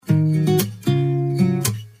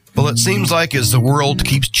it seems like as the world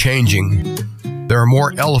keeps changing, there are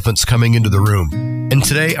more elephants coming into the room. And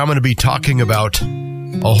today I'm going to be talking about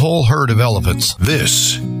a whole herd of elephants.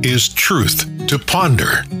 This is Truth to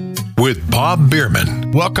Ponder with Bob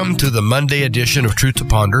Bierman. Welcome to the Monday edition of Truth to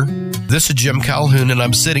Ponder. This is Jim Calhoun, and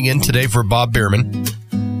I'm sitting in today for Bob Bierman.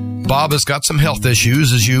 Bob has got some health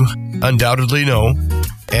issues, as you undoubtedly know,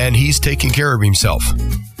 and he's taking care of himself.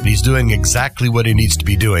 He's doing exactly what he needs to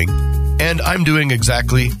be doing, and I'm doing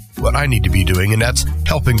exactly what I need to be doing, and that's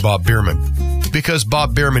helping Bob Bierman, because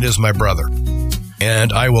Bob Bierman is my brother,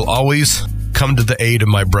 and I will always come to the aid of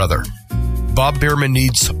my brother. Bob Bierman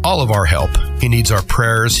needs all of our help. He needs our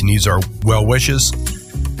prayers, he needs our well wishes,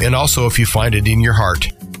 and also, if you find it in your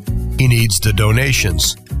heart, he needs the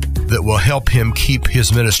donations that will help him keep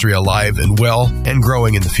his ministry alive and well and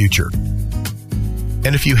growing in the future.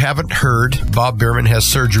 And if you haven't heard, Bob Bierman has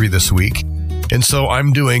surgery this week. And so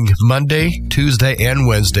I'm doing Monday, Tuesday, and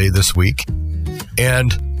Wednesday this week.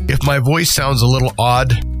 And if my voice sounds a little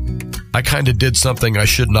odd, I kind of did something I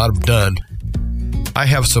should not have done. I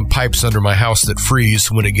have some pipes under my house that freeze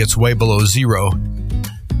when it gets way below zero.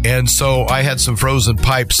 And so I had some frozen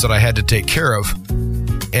pipes that I had to take care of.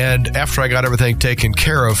 And after I got everything taken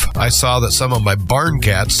care of, I saw that some of my barn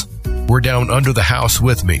cats were down under the house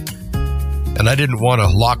with me. And I didn't want to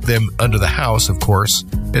lock them under the house, of course.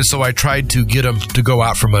 And so I tried to get them to go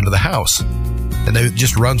out from under the house. And they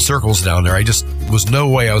just run circles down there. Was no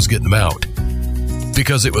way I was getting them out,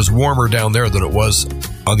 because it was warmer down there than it was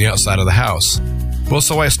on the outside of the house. Well,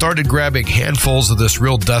 so I started grabbing handfuls of this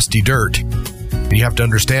real dusty dirt. And you have to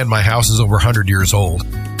understand, my house is over 100 years old.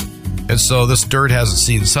 And so this dirt hasn't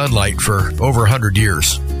seen sunlight for over 100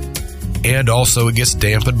 years. And also it gets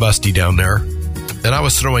damp and musty down there. And I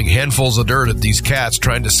was throwing handfuls of dirt at these cats,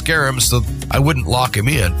 trying to scare them so I wouldn't lock them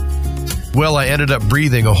in. Well, I ended up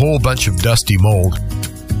breathing a whole bunch of dusty mold.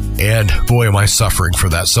 And boy, am I suffering for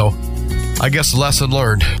that. So I guess lesson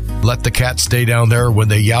learned. Let the cats stay down there. When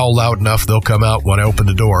they yowl loud enough, they'll come out when I open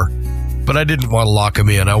the door. But I didn't want to lock them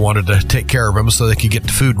in. I wanted to take care of them so they could get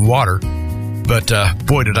the food and water. But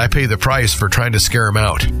boy, did I pay the price for trying to scare them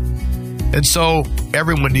out. And so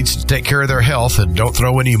everyone needs to take care of their health and don't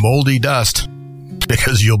throw any moldy dust,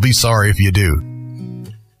 because you'll be sorry if you do.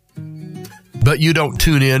 But you don't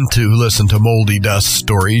tune in to listen to moldy dust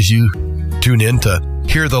stories. You tune in to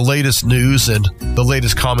hear the latest news and the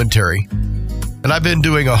latest commentary. And I've been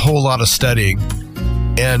doing a whole lot of studying.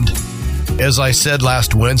 And as I said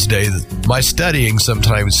last Wednesday, my studying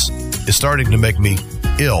sometimes is starting to make me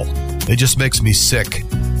ill. It just makes me sick,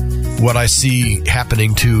 what I see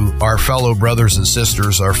happening to our fellow brothers and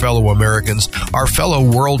sisters, our fellow Americans, our fellow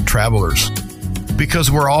world travelers, because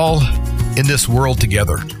we're all in this world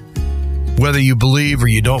together. Whether you believe or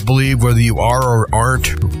you don't believe, whether you are or aren't,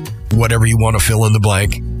 whatever you want to fill in the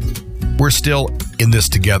blank, we're still in this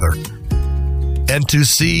together. And to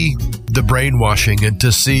see the brainwashing, and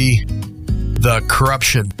to see the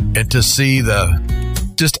corruption, and to see the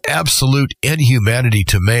just absolute inhumanity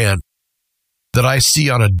to man that I see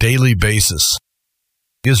on a daily basis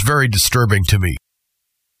is very disturbing to me.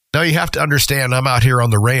 Now, you have to understand, I'm out here on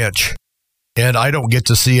the ranch, and I don't get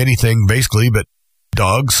to see anything basically but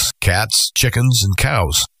dogs, cats, chickens, and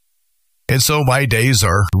cows. And so my days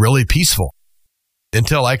are really peaceful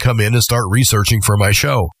until I come in and start researching for my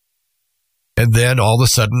show. And then all of a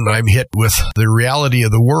sudden I'm hit with the reality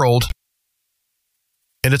of the world,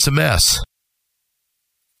 and it's a mess.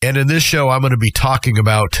 And in this show, I'm going to be talking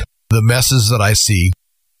about the messes that I see.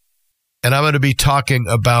 And I'm going to be talking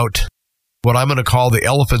about what I'm going to call the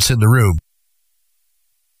elephants in the room.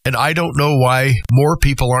 And I don't know why more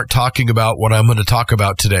people aren't talking about what I'm going to talk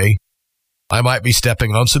about today. I might be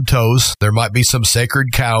stepping on some toes. There might be some sacred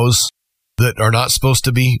cows that are not supposed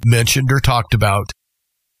to be mentioned or talked about.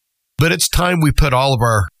 But it's time we put all of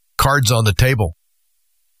our cards on the table.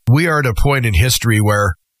 We are at a point in history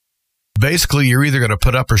where basically you're either going to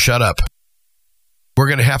put up or shut up. We're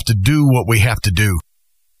going to have to do what we have to do.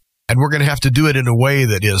 And we're going to have to do it in a way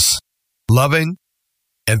that is loving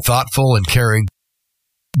and thoughtful and caring.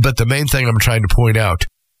 But the main thing I'm trying to point out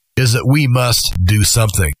is that we must do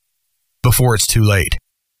something before it's too late.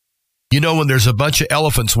 You know, when there's a bunch of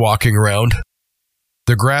elephants walking around,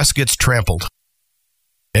 the grass gets trampled.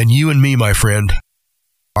 And you and me, my friend,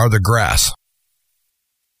 are the grass.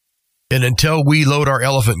 And until we load our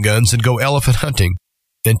elephant guns and go elephant hunting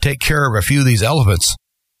and take care of a few of these elephants,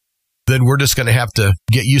 then we're just going to have to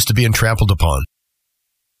get used to being trampled upon.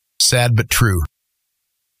 Sad but true.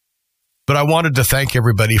 But I wanted to thank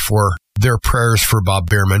everybody for their prayers for Bob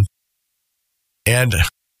Bierman. And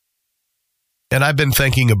I've been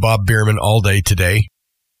thinking of Bob Bierman all day today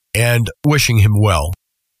and wishing him well.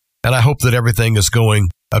 And I hope that everything is going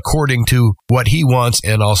according to what he wants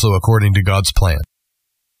and also according to God's plan.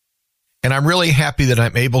 And I'm really happy that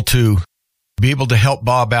I'm able to help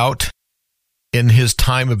Bob out in his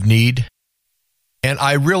time of need. And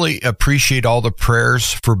I really appreciate all the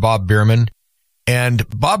prayers for Bob Bierman. And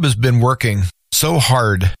Bob has been working so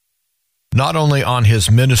hard, not only on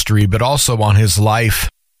his ministry, but also on his life.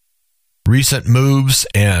 Recent moves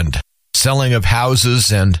and selling of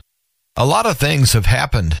houses, and a lot of things have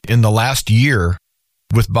happened in the last year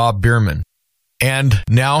with Bob Bierman. And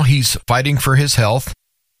now he's fighting for his health.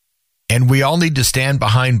 And we all need to stand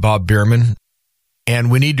behind Bob Bierman.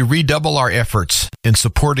 And we need to redouble our efforts in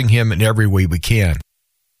supporting him in every way we can.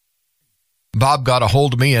 Bob got a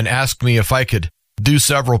hold of me and asked me if I could do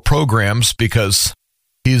several programs because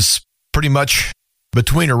he's pretty much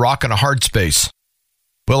between a rock and a hard space.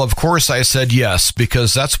 Well, of course, I said yes,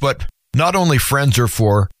 because that's what not only friends are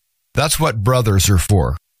for, that's what brothers are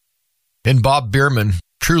for. And Bob Bierman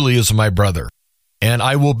truly is my brother. And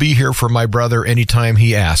I will be here for my brother anytime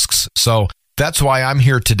he asks. So that's why I'm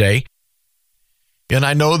here today. And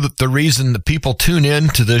I know that the reason that people tune in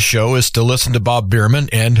to this show is to listen to Bob Bierman,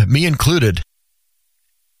 and me included.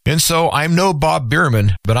 And so I'm no Bob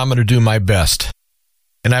Bierman, but I'm going to do my best.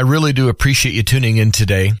 And I really do appreciate you tuning in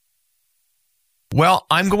today. Well,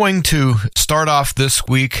 I'm going to start off this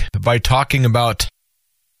week by talking about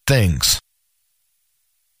things.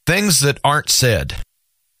 Things that aren't said.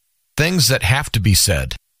 Things that have to be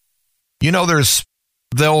said. You know, there's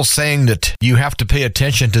the old saying that you have to pay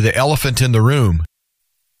attention to the elephant in the room.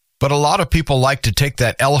 But a lot of people like to take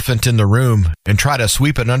that elephant in the room and try to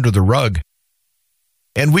sweep it under the rug.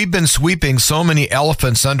 And we've been sweeping so many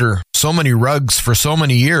elephants under so many rugs for so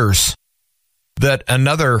many years that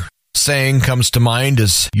another saying comes to mind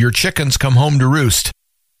is, your chickens come home to roost.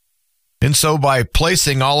 And so by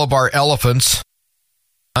placing all of our elephants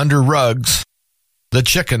under rugs, the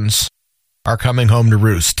chickens are coming home to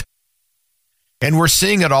roost. And we're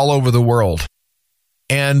seeing it all over the world.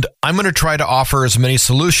 And I'm going to try to offer as many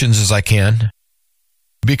solutions as I can,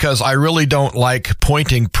 because I really don't like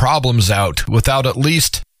pointing problems out without at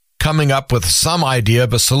least coming up with some idea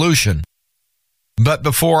of a solution. But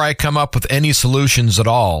before I come up with any solutions at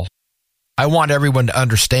all, I want everyone to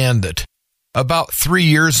understand that about 3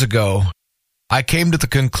 years ago, I came to the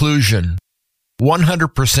conclusion,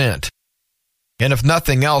 100%, and if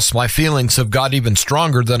nothing else, my feelings have got even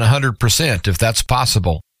stronger than 100%, if that's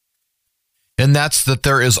possible. And that's that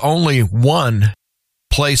there is only one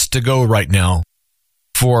place to go right now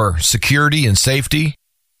for security and safety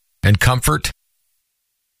and comfort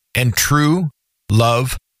and true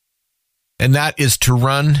love, and that is to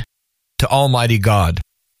run to Almighty God.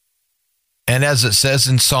 And as it says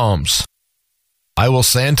in Psalms, I will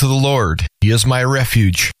say unto the Lord, He is my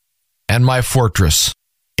refuge and my fortress.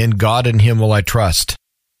 In God, in Him will I trust.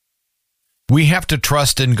 We have to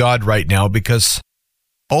trust in God right now, because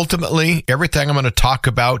ultimately, everything I'm going to talk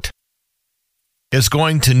about is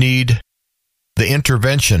going to need the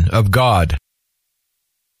intervention of God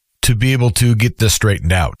to be able to get this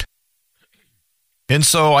straightened out. And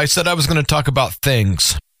so I said I was going to talk about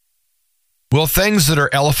things. Well, things that are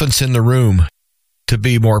elephants in the room, to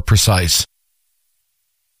be more precise.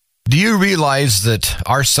 Do you realize that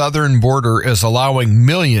our southern border is allowing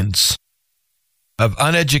millions of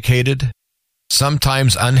uneducated,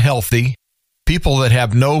 sometimes unhealthy, people that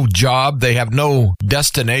have no job, they have no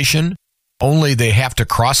destination, only they have to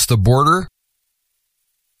cross the border?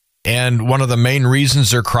 And one of the main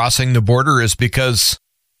reasons they're crossing the border is because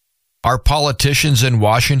our politicians in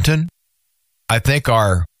Washington, I think,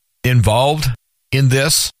 are involved in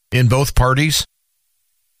this in both parties.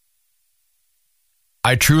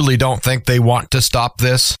 I truly don't think they want to stop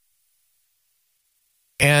this.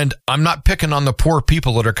 And I'm not picking on the poor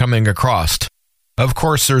people that are coming across. Of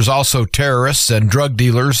course, there's also terrorists and drug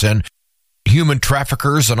dealers and human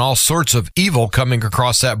traffickers and all sorts of evil coming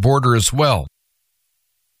across that border as well.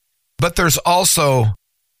 But there's also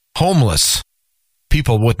homeless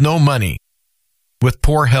people with no money, with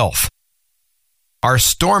poor health, are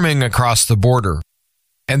storming across the border,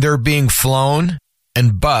 and they're being flown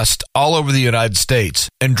and bussed all over the United States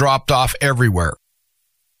and dropped off everywhere.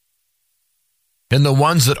 And the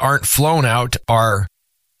ones that aren't flown out are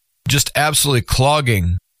just absolutely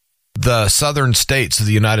clogging the southern states of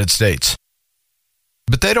the United States.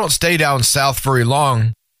 But they don't stay down south very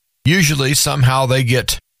long. Usually, somehow they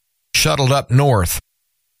get shuttled up north.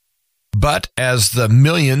 But as the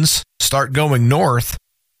millions start going north,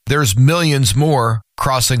 there's millions more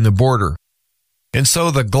crossing the border. And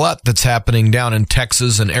so the glut that's happening down in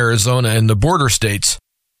Texas and Arizona and the border states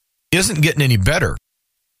isn't getting any better.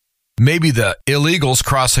 maybe the illegals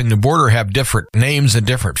crossing the border have different names and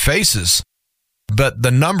different faces, but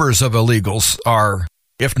the numbers of illegals are,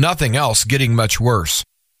 if nothing else, getting much worse.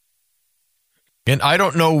 And I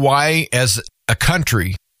don't know why, as a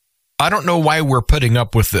country, I don't know why we're putting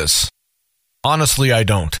up with this. Honestly, I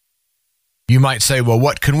don't. You might say, well,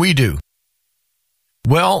 what can we do?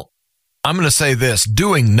 Well, I'm going to say this.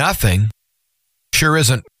 Doing nothing sure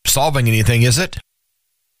isn't solving anything, is it?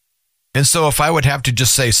 And so if I would have to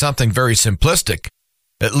just say something very simplistic,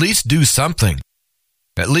 at least do something.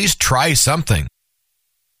 At least try something.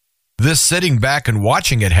 This sitting back and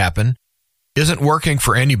watching it happen isn't working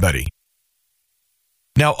for anybody.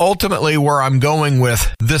 Now, ultimately, where I'm going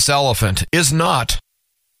with this elephant is not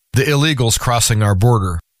the illegals crossing our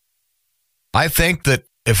border. I think that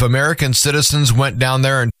if American citizens went down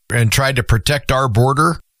there and tried to protect our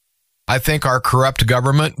border, I think our corrupt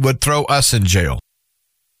government would throw us in jail.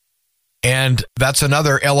 And that's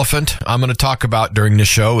another elephant I'm going to talk about during the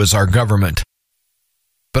show is our government.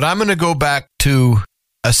 But I'm going to go back to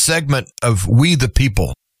a segment of We the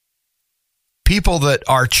People. People that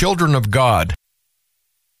are children of God.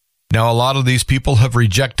 Now, a lot of these people have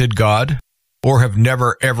rejected God or have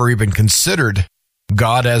never, ever even considered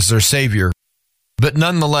God as their Savior. But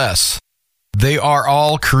nonetheless, they are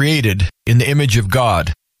all created in the image of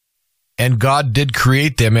God. And God did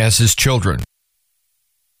create them as His children.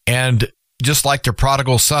 And just like the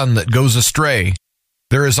prodigal son that goes astray,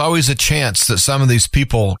 there is always a chance that some of these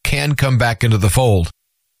people can come back into the fold.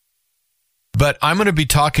 But I'm going to be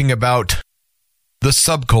talking about the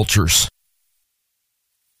subcultures.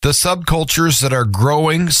 The subcultures that are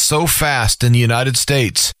growing so fast in the United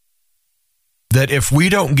States that if we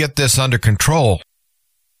don't get this under control,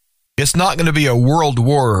 it's not going to be a world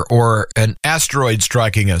war or an asteroid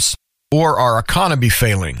striking us or our economy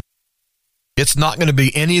failing. It's not going to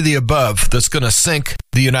be any of the above that's going to sink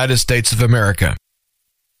the United States of America.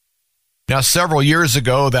 Now, several years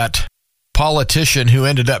ago, that politician who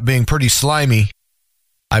ended up being pretty slimy,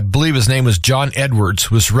 I believe his name was John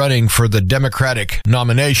Edwards, was running for the Democratic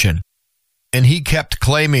nomination. And he kept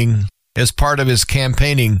claiming as part of his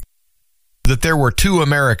campaigning that there were two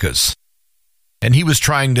Americas. And he was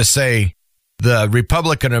trying to say the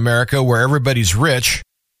Republican America where everybody's rich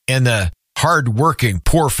and the hard-working,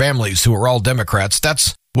 poor families who are all Democrats.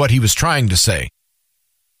 That's what he was trying to say.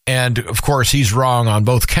 And, of course, he's wrong on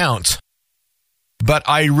both counts. But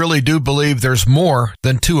I really do believe there's more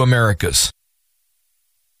than two Americas.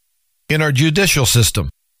 In our judicial system,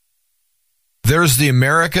 there's the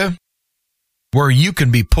America where you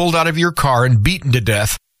can be pulled out of your car and beaten to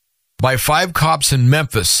death by 5 cops in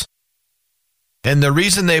Memphis. And the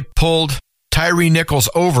reason they pulled Tyree Nichols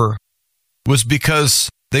over was because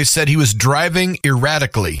they said he was driving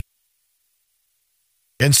erratically.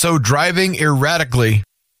 And so driving erratically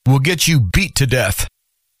will get you beat to death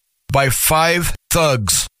by 5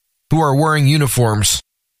 thugs who are wearing uniforms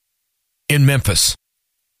in Memphis.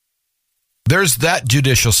 There's that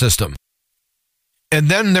judicial system. And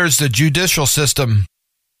then there's the judicial system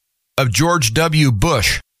of George W.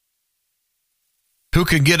 Bush, who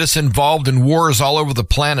can get us involved in wars all over the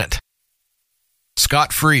planet,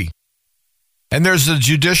 scot-free. And there's the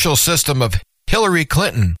judicial system of Hillary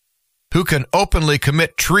Clinton, who can openly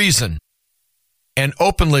commit treason and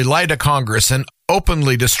openly lie to Congress and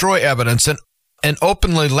openly destroy evidence and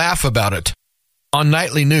openly laugh about it on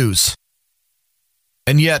nightly news.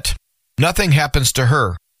 And yet, nothing happens to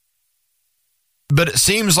her. But it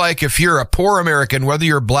seems like if you're a poor American, whether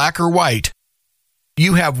you're black or white,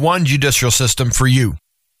 you have one judicial system for you.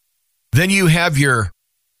 Then you have your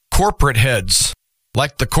corporate heads,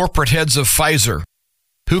 like the corporate heads of Pfizer,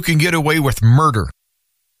 who can get away with murder,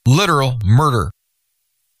 literal murder.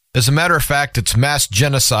 As a matter of fact, it's mass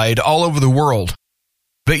genocide all over the world.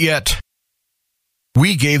 But yet,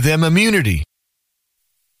 we gave them immunity.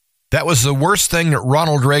 That was the worst thing that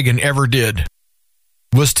Ronald Reagan ever did,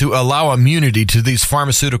 was to allow immunity to these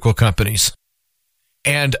pharmaceutical companies.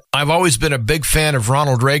 And I've always been a big fan of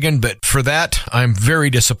Ronald Reagan, but for that, I'm very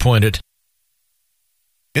disappointed.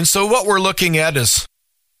 And so what we're looking at is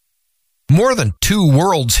more than 2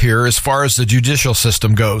 worlds here as far as the judicial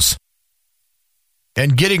system goes.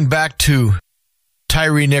 And getting back to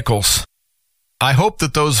Tyree Nichols, I hope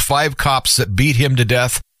that those 5 cops that beat him to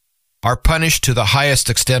death are punished to the highest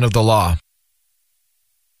extent of the law.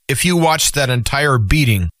 If you watch that entire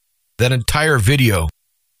beating, that entire video,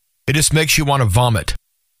 it just makes you want to vomit.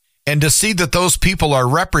 And to see that those people are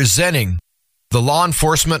representing the law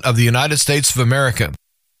enforcement of the United States of America.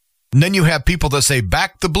 And then you have people that say,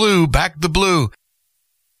 back the blue, back the blue.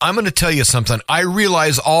 I'm going to tell you something. I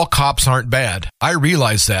realize all cops aren't bad. I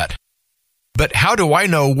realize that. But how do I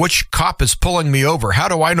know which cop is pulling me over? How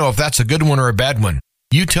do I know if that's a good one or a bad one?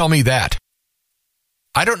 You tell me that.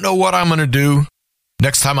 I don't know what I'm going to do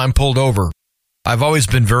next time I'm pulled over. I've always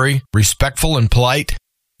been very respectful and polite,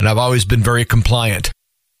 and I've always been very compliant.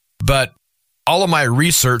 But all of my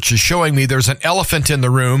research is showing me there's an elephant in the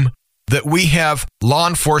room, that we have law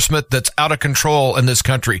enforcement that's out of control in this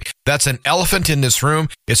country. That's an elephant in this room.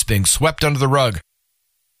 It's being swept under the rug.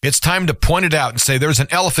 It's time to point it out and say there's an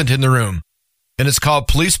elephant in the room. And it's called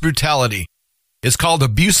police brutality. It's called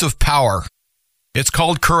abuse of power. It's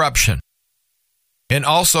called corruption. And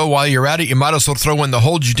also, while you're at it, you might as well throw in the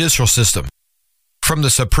whole judicial system, from the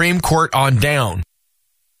Supreme Court on down.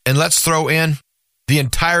 And let's throw in the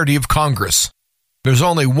entirety of Congress. There's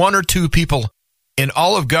only one or two people in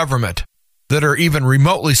all of government that are even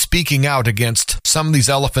remotely speaking out against some of these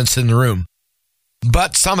elephants in the room.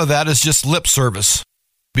 But some of that is just lip service,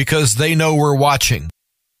 because they know we're watching.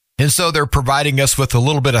 And so they're providing us with a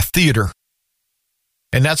little bit of theater.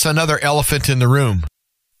 And that's another elephant in the room.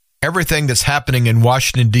 Everything that's happening in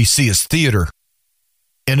Washington, D.C. is theater.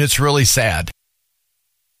 And it's really sad.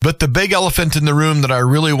 But the big elephant in the room that I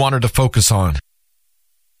really wanted to focus on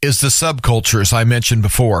is the subcultures I mentioned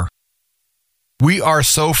before. We are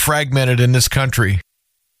so fragmented in this country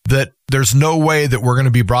that there's no way that we're going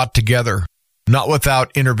to be brought together, not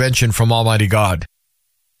without intervention from Almighty God.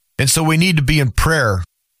 And so we need to be in prayer,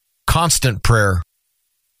 constant prayer,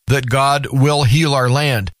 that God will heal our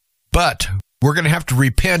land. But we're going to have to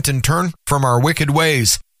repent and turn from our wicked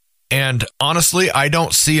ways. And honestly, I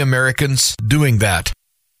don't see Americans doing that.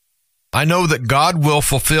 I know that God will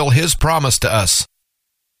fulfill His promise to us.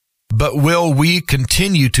 But will we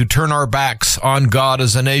continue to turn our backs on God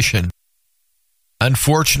as a nation?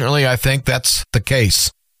 Unfortunately, I think that's the case.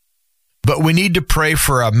 But we need to pray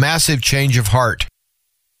for a massive change of heart,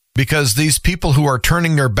 because these people who are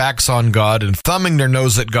turning their backs on God and thumbing their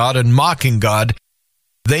nose at God and mocking God,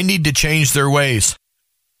 they need to change their ways.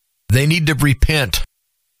 They need to repent,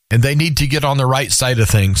 and they need to get on the right side of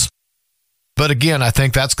things. But again, I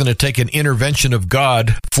think that's going to take an intervention of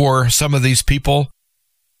God for some of these people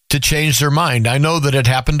to change their mind. I know that it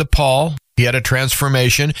happened to Paul. He had a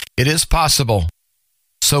transformation. It is possible.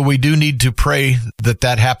 So we do need to pray that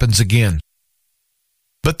that happens again.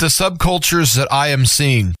 But the subcultures that I am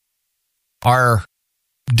seeing are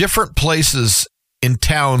different places in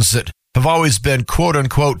towns that have always been, quote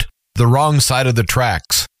unquote, the wrong side of the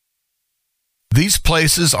tracks. These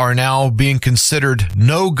places are now being considered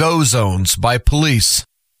no-go zones by police.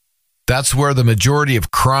 That's where the majority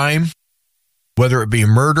of crime, whether it be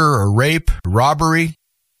murder or rape, robbery,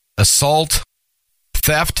 assault,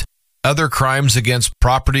 theft, other crimes against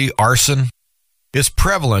property, arson, is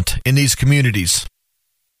prevalent in these communities.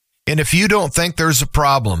 And if you don't think there's a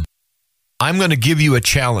problem, I'm going to give you a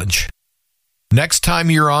challenge. Next time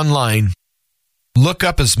you're online, look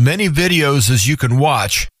up as many videos as you can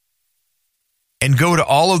watch and go to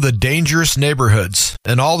all of the dangerous neighborhoods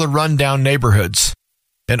and all the rundown neighborhoods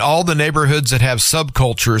and all the neighborhoods that have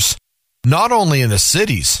subcultures, not only in the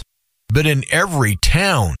cities, but in every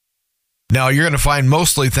town. Now, you're going to find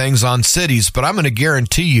mostly things on cities, but I'm going to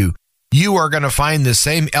guarantee you, you are going to find the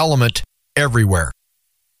same element everywhere.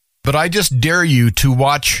 But I just dare you to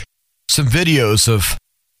watch some videos of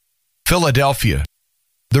Philadelphia,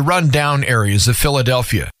 the rundown areas of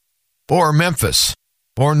Philadelphia, or Memphis,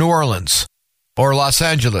 or New Orleans, or Los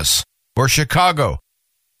Angeles, or Chicago.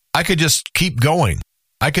 I could just keep going.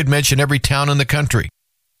 I could mention every town in the country.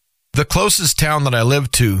 The closest town that I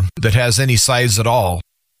live to that has any size at all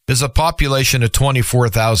is a population of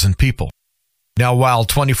 24,000 people. Now, while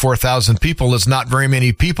 24,000 people is not very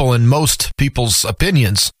many people in most people's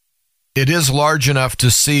opinions, it is large enough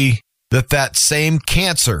to see that that same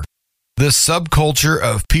cancer, this subculture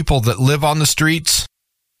of people that live on the streets,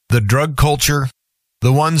 the drug culture,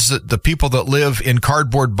 the people that live in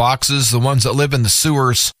cardboard boxes, the ones that live in the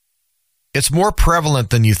sewers, it's more prevalent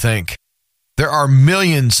than you think. There are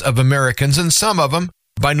millions of Americans, and some of them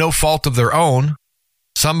by no fault of their own.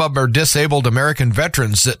 Some of them are disabled American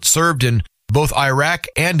veterans that served in both Iraq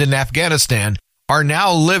and in Afghanistan, are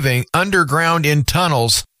now living underground in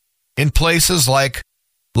tunnels in places like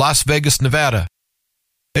Las Vegas, Nevada.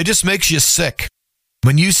 It just makes you sick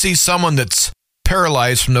when you see someone that's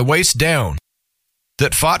paralyzed from the waist down,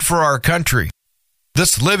 that fought for our country,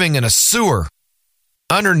 that's living in a sewer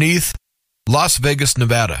underneath Las Vegas,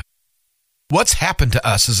 Nevada. What's happened to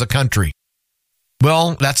us as a country?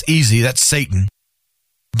 Well, that's easy. That's Satan.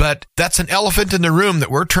 But that's an elephant in the room that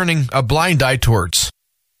we're turning a blind eye towards.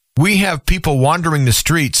 We have people wandering the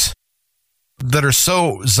streets that are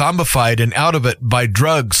so zombified and out of it by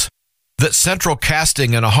drugs that central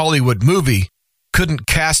casting in a Hollywood movie couldn't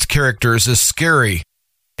cast characters as scary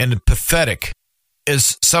and pathetic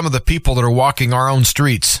as some of the people that are walking our own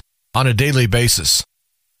streets on a daily basis.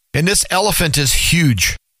 And this elephant is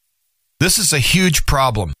huge. This is a huge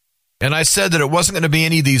problem. And I said that it wasn't going to be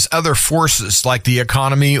any of these other forces like the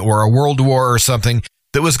economy or a world war or something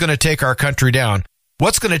that was going to take our country down.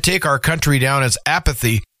 What's going to take our country down is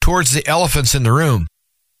apathy towards the elephants in the room.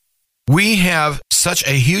 We have such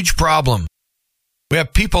a huge problem. We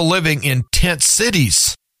have people living in tent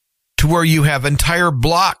cities to where you have entire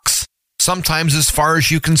blocks, sometimes as far as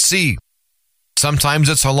you can see. Sometimes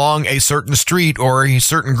it's along a certain street or a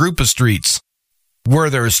certain group of streets where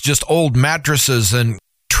there's just old mattresses and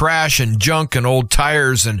trash and junk and old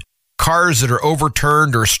tires and cars that are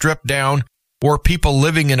overturned or stripped down, or people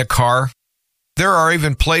living in a car. There are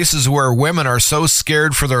even places where women are so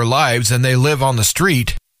scared for their lives and they live on the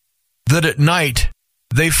street that at night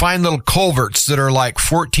they find little culverts that are like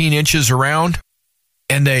 14 inches around,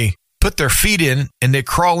 and they put their feet in and they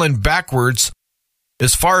crawl in backwards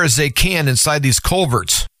as far as they can inside these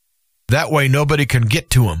culverts. That way nobody can get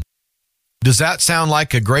to them. Does that sound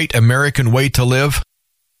like a great American way to live?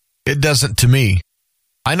 It doesn't to me.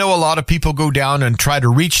 I know a lot of people go down and try to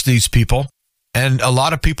reach these people, and a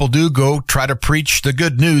lot of people do go try to preach the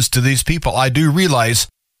good news to these people. I do realize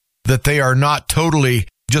that they are not totally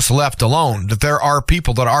just left alone, that there are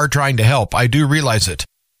people that are trying to help. I do realize it.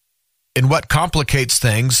 And what complicates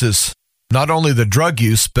things is not only the drug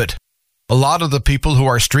use, but a lot of the people who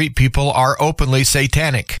are street people are openly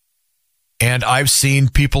satanic. And I've seen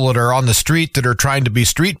people that are on the street that are trying to be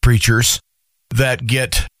street preachers that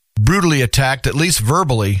get brutally attacked, at least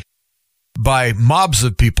verbally, by mobs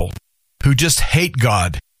of people who just hate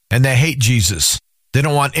God and they hate Jesus. They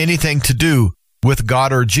don't want anything to do with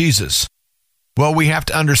God or Jesus. Well, we have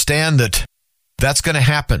to understand that that's going to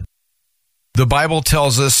happen. The Bible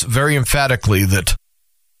tells us very emphatically that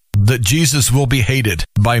Jesus will be hated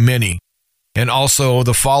by many, and also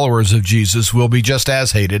the followers of Jesus will be just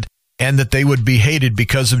as hated, and that they would be hated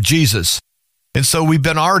because of Jesus. And so we've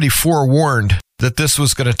been already forewarned that this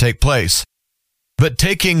was going to take place. But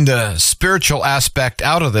taking the spiritual aspect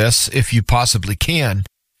out of this, if you possibly can,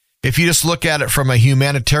 if you just look at it from a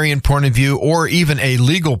humanitarian point of view or even a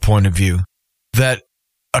legal point of view, that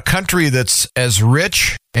a country that's as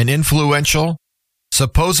rich and influential,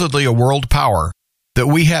 supposedly a world power, that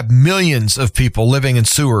we have millions of people living in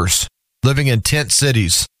sewers, living in tent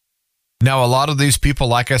cities. Now, a lot of these people,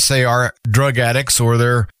 like I say, are drug addicts or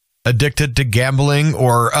they're addicted to gambling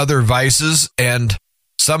or other vices, and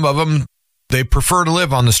some of them, they prefer to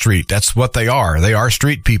live on the street. That's what they are. They are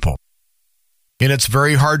street people. And it's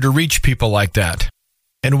very hard to reach people like that.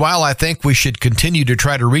 And while I think we should continue to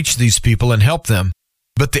try to reach these people and help them,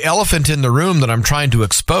 but the elephant in the room that I'm trying to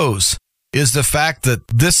expose is the fact that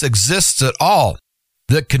this exists at all,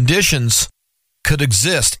 that conditions could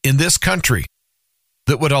exist in this country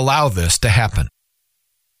that would allow this to happen.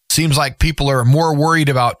 Seems like people are more worried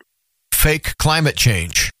about fake climate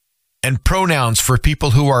change and pronouns for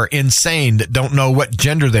people who are insane that don't know what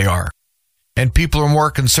gender they are. And people are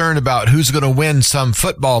more concerned about who's going to win some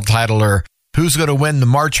football title or who's going to win the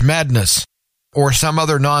March Madness or some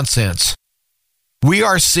other nonsense. We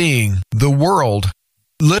are seeing the world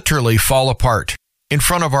literally fall apart in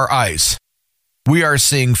front of our eyes. We are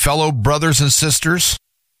seeing fellow brothers and sisters.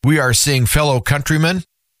 We are seeing fellow countrymen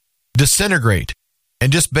disintegrate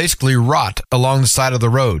and just basically rot along the side of the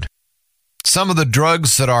road. Some of the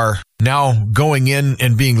drugs that are now going in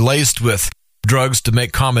and being laced with drugs to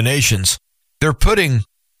make combinations, they're putting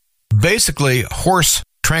basically horse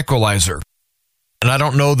tranquilizer. And I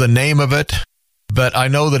don't know the name of it, but I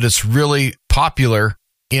know that it's really popular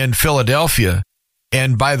in Philadelphia.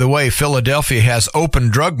 And by the way, Philadelphia has open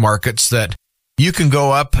drug markets that you can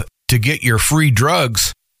go up to get your free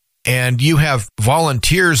drugs, and you have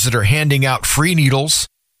volunteers that are handing out free needles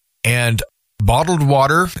and bottled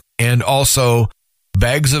water and also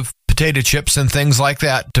bags of potato chips and things like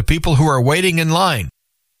that to people who are waiting in line.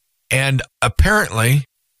 And apparently,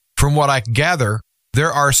 from what I gather,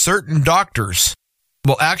 there are certain doctors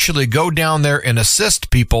will actually go down there and assist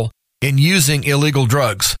people in using illegal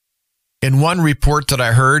drugs. And one report that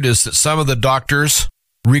I heard is that some of the doctors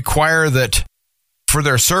require that for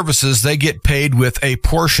their services, they get paid with a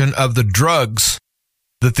portion of the drugs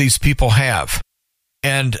that these people have.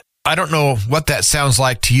 And I don't know what that sounds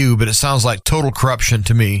like to you, but it sounds like total corruption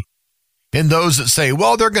to me. And those that say,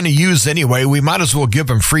 well, they're going to use anyway, we might as well give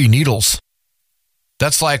them free needles.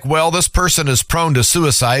 That's like, well, this person is prone to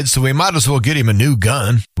suicide, so we might as well get him a new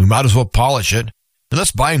gun. We might as well polish it. And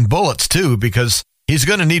let's buy him bullets, too, because he's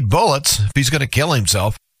going to need bullets if he's going to kill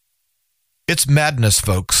himself. It's madness,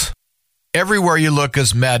 folks. Everywhere you look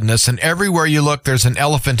is madness, and everywhere you look, there's an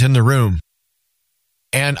elephant in the room.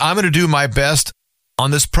 And I'm going to do my best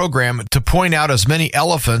on this program to point out as many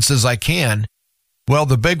elephants as I can. Well,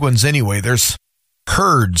 the big ones anyway. There's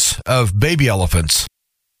herds of baby elephants.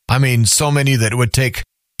 I mean, so many that it would take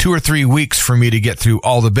 2 or 3 weeks for me to get through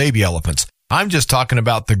all the baby elephants. I'm just talking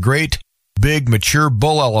about the great, big, mature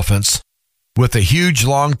bull elephants with the huge,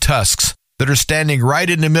 long tusks that are standing right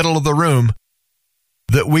in the middle of the room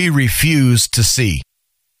that we refuse to see.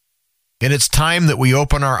 And it's time that we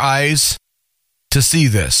open our eyes to see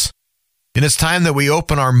this. And it's time that we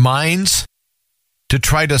open our minds to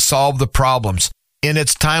try to solve the problems. And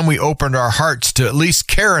it's time we opened our hearts to at least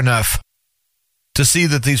care enough to see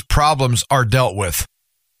that these problems are dealt with.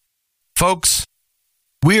 Folks,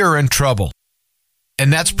 we are in trouble.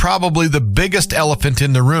 And that's probably the biggest elephant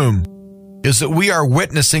in the room, is that we are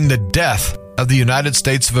witnessing the death of the United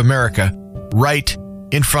States of America right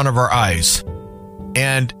in front of our eyes.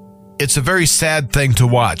 And it's a very sad thing to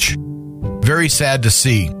watch, very sad to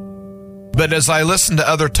see. But as I listen to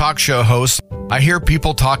other talk show hosts, I hear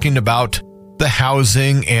people talking about the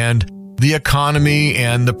housing and the economy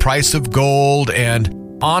and the price of gold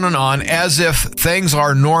and on, as if things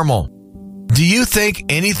are normal. Do you think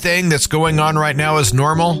anything that's going on right now is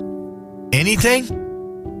normal?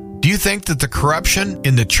 Anything? Do you think that the corruption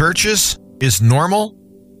in the churches is normal?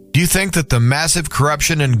 Do you think that the massive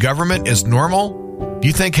corruption in government is normal? Do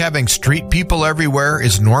you think having street people everywhere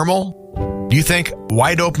is normal? Do you think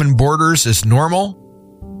wide open borders is normal?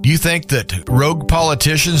 Do you think that rogue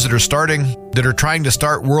politicians that are trying to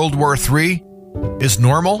start World War III is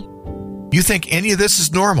normal? Do you think any of this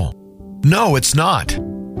is normal? No, it's not.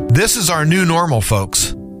 This is our new normal,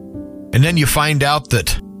 folks. And then you find out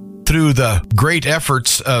that through the great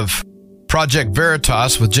efforts of Project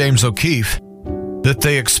Veritas with James O'Keefe, that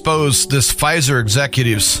they exposed this Pfizer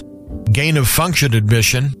executive's gain of function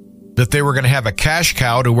admission, that they were going to have a cash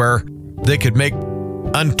cow to where they could make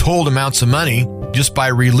untold amounts of money just by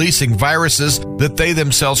releasing viruses that they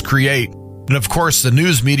themselves create. And of course, the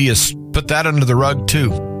news media put that under the rug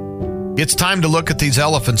too. It's time to look at these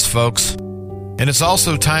elephants, folks. And it's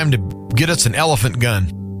also time to get us an elephant gun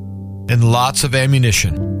and lots of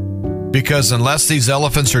ammunition. Because unless these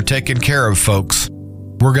elephants are taken care of, folks,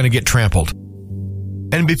 we're going to get trampled.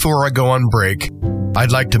 And before I go on break,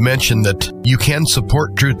 I'd like to mention that you can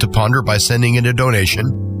support Truth to Ponder by sending in a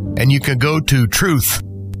donation. And you can go to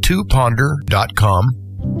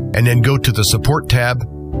truth2ponder.com and then go to the support tab,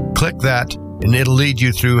 click that, and it'll lead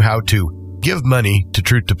you through how to give money to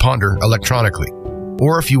Truth to Ponder electronically.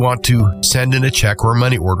 Or if you want to send in a check or a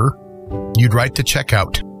money order, you'd write the check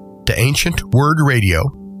out to Ancient Word Radio.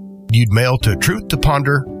 You'd mail to Truth to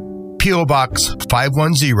Ponder, P.O. Box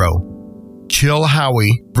 510,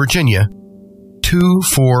 Chilhowie, Virginia,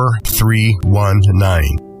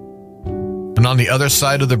 24319. And on the other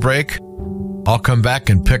side of the break, I'll come back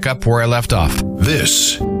and pick up where I left off.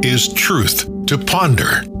 This is Truth to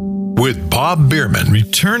Ponder with Bob Bierman.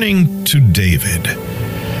 Returning to David.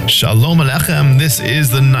 Shalom Aleichem. This is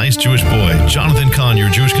the nice Jewish boy, Jonathan Kahn, your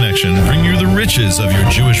Jewish connection, bringing you the riches of your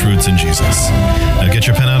Jewish roots in Jesus. Now get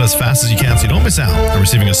your pen out as fast as you can so you don't miss out on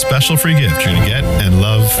receiving a special free gift you're going to get and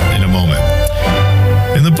love in a moment.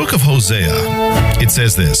 In the book of Hosea, it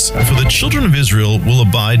says this: "For the children of Israel will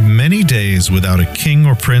abide many days without a king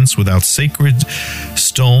or prince, without sacred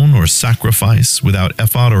stone or sacrifice, without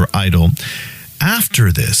ephod or idol.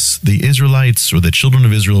 After this, the Israelites or the children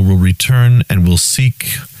of Israel will return and will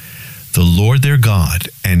seek the Lord their God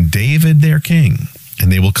and David their king,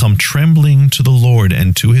 and they will come trembling to the Lord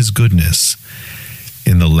and to his goodness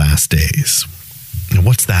in the last days." Now,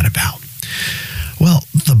 what's that about? Well,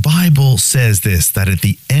 the Bible says this, that at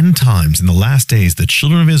the end times, in the last days, the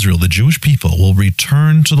children of Israel, the Jewish people, will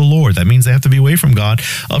return to the Lord. That means they have to be away from God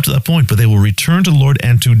up to that point, but they will return to the Lord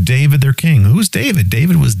and to David their king. Who's David?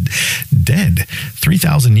 David was dead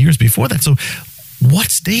 3,000 years before that. So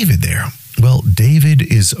what's David there? Well, David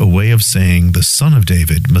is a way of saying the son of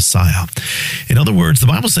David, Messiah. In other words, the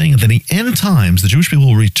Bible is saying that in the end times, the Jewish people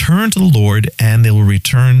will return to the Lord and they will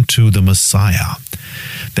return to the Messiah.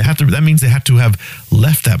 That means they have to have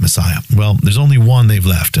left that Messiah. Well, there's only one they've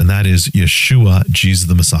left, and that is Yeshua, Jesus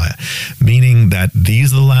the Messiah. Meaning that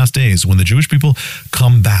these are the last days when the Jewish people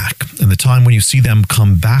come back, and the time when you see them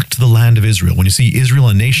come back to the land of Israel. When you see Israel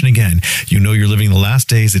a nation again, you know you're living the last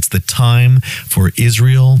days. It's the time for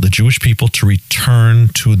Israel, the Jewish people, to return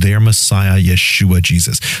to their Messiah, Yeshua,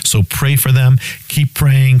 Jesus. So pray for them. Keep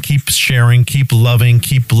praying, keep sharing, keep loving,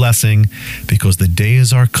 keep blessing, because the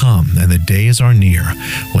days are come and the days are near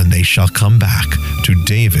when they shall come back to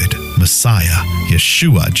David, Messiah,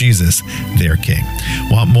 Yeshua, Jesus, their King.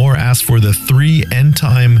 Want more? Ask for the 3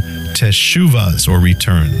 end-time teshuvas, or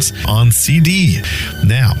returns, on CD.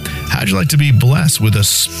 Now, how'd you like to be blessed with a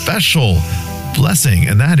special blessing?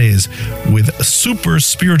 And that is with a super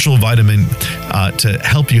spiritual vitamin to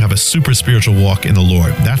help you have a super spiritual walk in the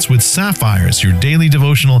Lord. That's with Sapphires, your daily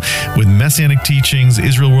devotional with messianic teachings,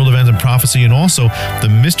 Israel world events and prophecy, and also the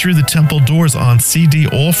Mystery of the Temple Doors on CD,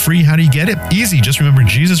 all free. How do you get it? Easy. Just remember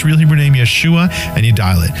Jesus' real Hebrew name, Yeshua, and you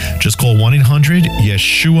dial it. Just call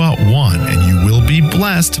 1-800-YESHUA-1 and you will be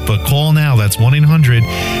blessed. But call now. That's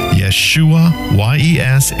 1-800-YESHUA,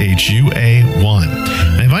 YESHUA-1.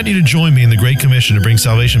 I invite you to join me in the Great Commission to bring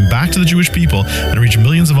salvation back to the Jewish people and reach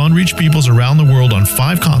millions of unreached peoples around the world on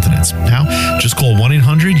 5 continents. How? Just call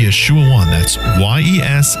 1-800-YESHUA-1. That's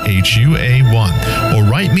YESHUA-1. Or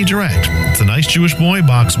write me direct. It's a Nice Jewish Boy,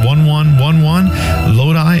 Box 1111,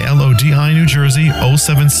 Lodi, Lodi, New Jersey,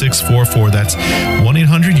 07644. That's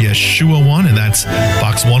 1-800-YESHUA-1, and that's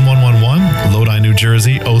Box 1111, Lodi, New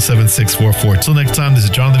Jersey, 07644. Till next time, this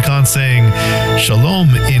is Jonathan Kahn saying,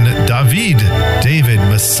 Shalom in David,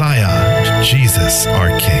 Messiah, Jesus, our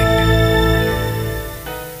King.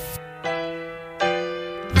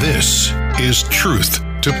 This is Truth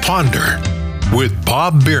to Ponder with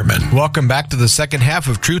Bob Bierman. Welcome back to the second half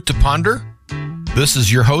of Truth to Ponder. This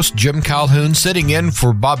is your host, Jim Calhoun, sitting in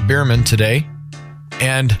for Bob Bierman today.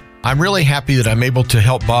 And I'm really happy that I'm able to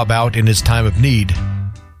help Bob out in his time of need.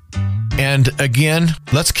 And again,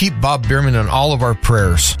 let's keep Bob Bierman in all of our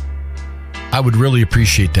prayers. I would really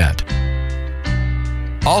appreciate that.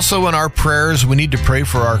 Also in our prayers, we need to pray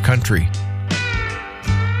for our country.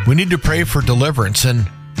 We need to pray for deliverance, and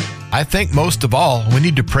I think most of all, we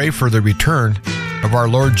need to pray for the return of our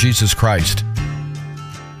Lord Jesus Christ.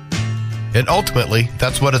 And ultimately,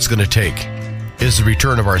 that's what it's going to take, is the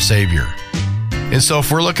return of our Savior. And so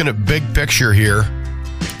if we're looking at big picture here,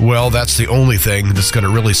 well, that's the only thing that's going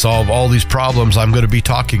to really solve all these problems I'm going to be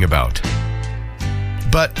talking about.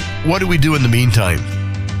 But what do we do in the meantime?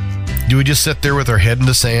 Do we just sit there with our head in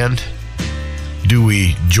the sand? Do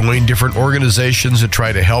we join different organizations and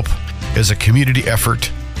try to help as a community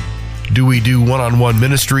effort? Do we do one-on-one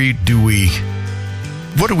ministry?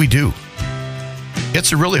 What do we do?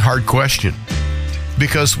 It's a really hard question,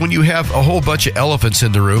 because when you have a whole bunch of elephants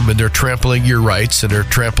in the room and they're trampling your rights and they're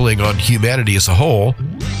trampling on humanity as a whole,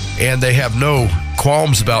 and they have no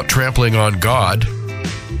qualms about trampling on God,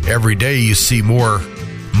 every day you see more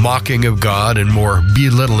mocking of God and more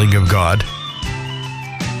belittling of God.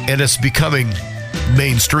 And it's becoming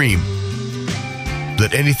mainstream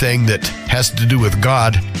that anything that has to do with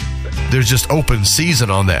God, there's just open season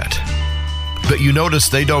on that. But you notice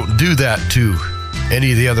they don't do that to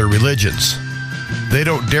any of the other religions. They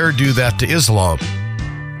don't dare do that to Islam.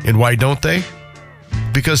 And why don't they?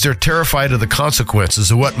 Because they're terrified of the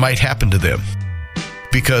consequences of what might happen to them.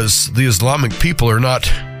 Because the Islamic people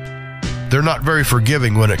they're not very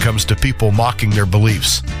forgiving when it comes to people mocking their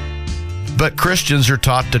beliefs. But Christians are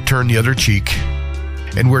taught to turn the other cheek,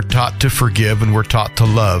 and we're taught to forgive, and we're taught to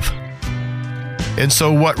love. And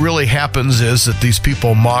so what really happens is that these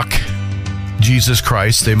people mock Jesus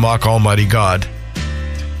Christ, they mock Almighty God,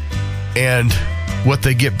 and what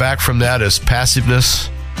they get back from that is passiveness,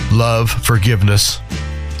 love, forgiveness,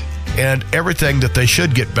 and everything that they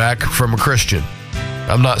should get back from a Christian.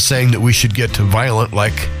 I'm not saying that we should get violent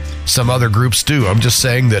like some other groups do. I'm just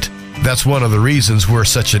saying that that's one of the reasons we're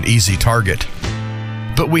such an easy target.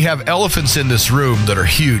 But we have elephants in this room that are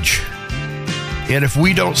huge. And if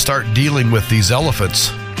we don't start dealing with these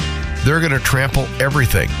elephants, they're going to trample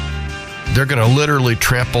everything. They're going to literally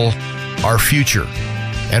trample our future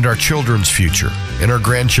and our children's future and our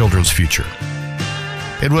grandchildren's future.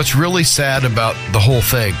 And what's really sad about the whole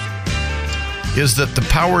thing is that the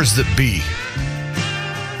powers that be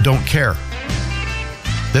don't care.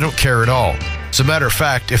 They don't care at all. As a matter of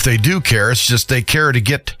fact, if they do care, it's just they care to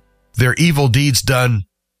get their evil deeds done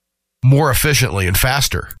more efficiently and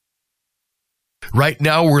faster. Right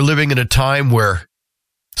now, we're living in a time where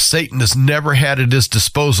Satan has never had at his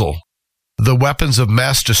disposal the weapons of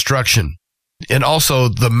mass destruction and also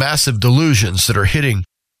the massive delusions that are hitting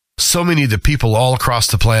so many of the people all across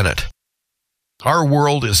the planet. Our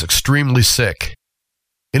world is extremely sick,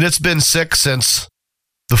 and it's been sick since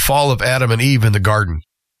the fall of Adam and Eve in the garden.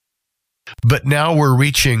 But now we're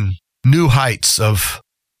reaching new heights of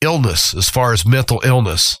illness as far as mental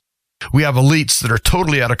illness. We have elites that are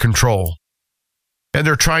totally out of control, and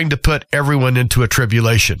they're trying to put everyone into a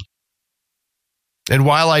tribulation. And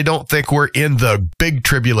while I don't think we're in the big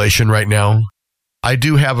tribulation right now, I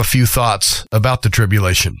do have a few thoughts about the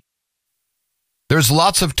tribulation. There's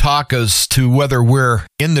lots of talk as to whether we're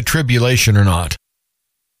in the tribulation or not.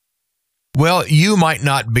 Well, you might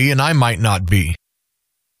not be, and I might not be.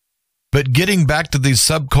 But getting back to these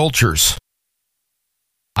subcultures,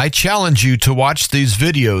 I challenge you to watch these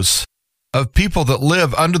videos of people that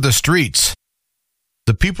live under the streets,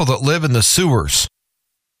 the people that live in the sewers,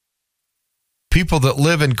 people that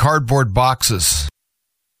live in cardboard boxes,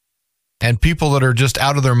 and people that are just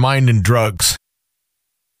out of their mind in drugs.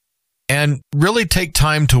 And really take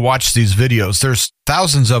time to watch these videos. There's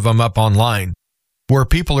thousands of them up online where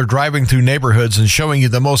people are driving through neighborhoods and showing you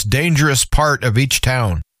the most dangerous part of each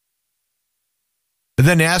town. And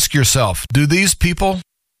then ask yourself, do these people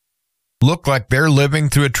look like they're living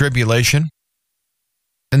through a tribulation?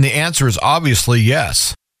 And the answer is obviously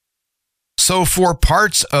yes. So for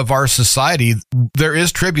parts of our society, there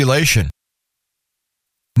is tribulation.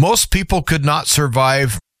 Most people could not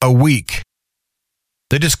survive a week.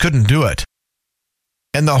 They just couldn't do it.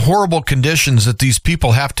 And the horrible conditions that these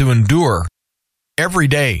people have to endure every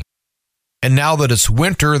day. And now that it's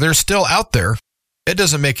winter, they're still out there. It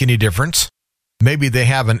doesn't make any difference. Maybe they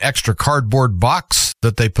have an extra cardboard box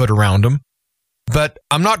that they put around them. But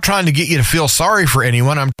I'm not trying to get you to feel sorry for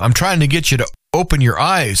anyone. I'm trying to get you to open your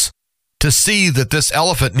eyes to see that this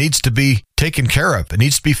elephant needs to be taken care of. It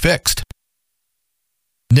needs to be fixed.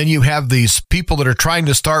 And then you have these people that are trying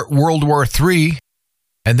to start World War III,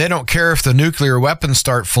 and they don't care if the nuclear weapons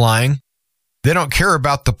start flying. They don't care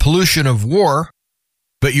about the pollution of war,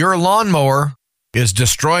 but your lawnmower is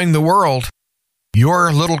destroying the world.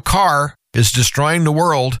 Your little car is destroying the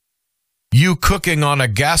world. You cooking on a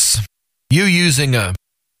gas, you using a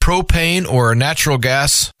propane or a natural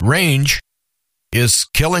gas range is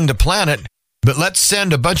killing the planet, but let's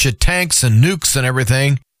send a bunch of tanks and nukes and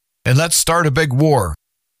everything, and let's start a big war.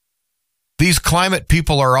 These climate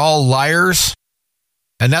people are all liars.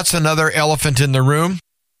 And that's another elephant in the room,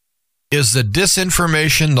 is the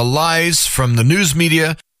disinformation, the lies from the news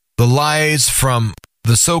media, the lies from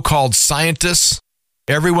the so-called scientists,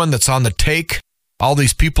 everyone that's on the take, all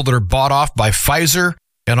these people that are bought off by Pfizer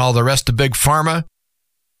and all the rest of Big Pharma.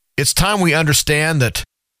 It's time we understand that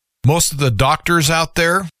most of the doctors out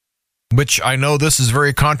there, which I know this is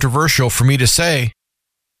very controversial for me to say,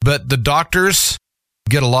 but the doctors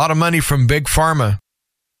get a lot of money from Big Pharma.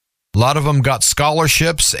 A lot of them got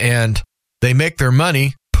scholarships, and they make their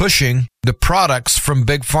money pushing the products from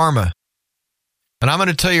Big Pharma. And I'm going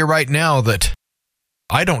to tell you right now that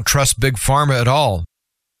I don't trust Big Pharma at all.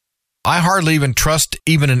 I hardly even trust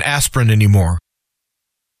even an aspirin anymore.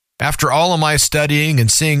 After all of my studying and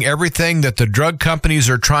seeing everything that the drug companies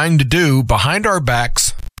are trying to do behind our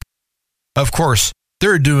backs, of course,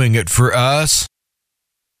 they're doing it for us.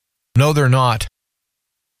 No, they're not.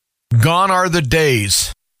 Gone are the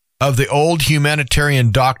days of the old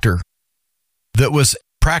humanitarian doctor that was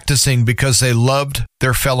practicing because they loved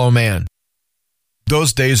their fellow man.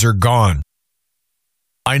 Those days are gone.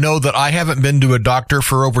 I know that I haven't been to a doctor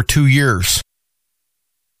for over 2 years,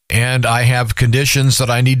 and I have conditions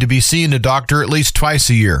that I need to be seeing a doctor at least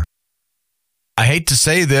twice a year. I hate to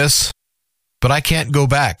say this, but I can't go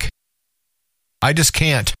back. I just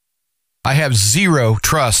can't. I have zero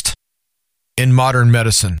trust in modern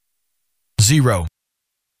medicine. Zero.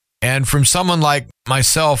 And from someone like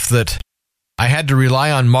myself that I had to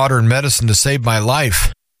rely on modern medicine to save my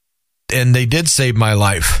life, and they did save my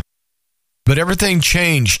life. But everything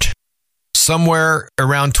changed somewhere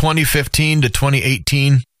around 2015 to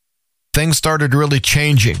 2018. Things started really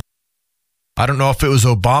changing. I don't know if it was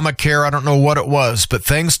Obamacare, I don't know what it was, but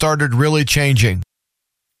things started really changing.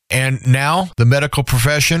 And now the medical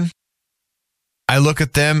profession, I look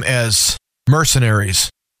at them as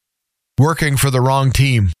mercenaries working for the wrong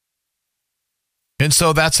team. And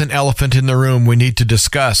so that's an elephant in the room we need to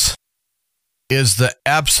discuss, is the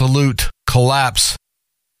absolute collapse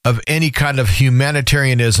of any kind of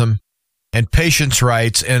humanitarianism and patients'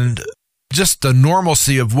 rights, and just the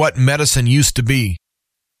normalcy of what medicine used to be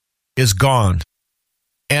is gone.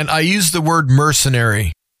 And I used the word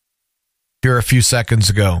mercenary here a few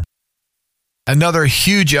seconds ago. Another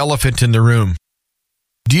huge elephant in the room.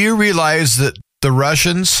 Do you realize that the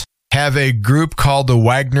Russians have a group called the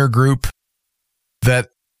Wagner Group that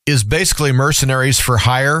is basically mercenaries for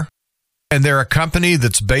hire, and they're a company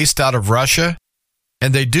that's based out of Russia,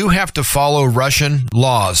 and they do have to follow Russian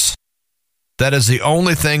laws. That is the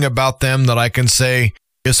only thing about them that I can say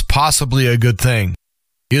is possibly a good thing,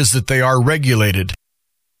 is that they are regulated.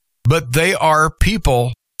 But they are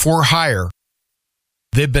people for hire.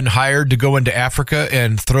 They've been hired to go into Africa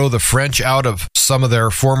and throw the French out of some of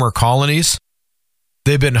their former colonies.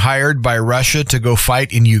 They've been hired by Russia to go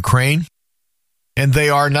fight in Ukraine. And they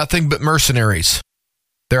are nothing but mercenaries.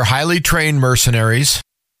 They're highly trained mercenaries,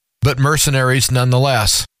 but mercenaries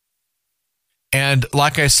nonetheless. And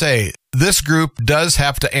like I say, this group does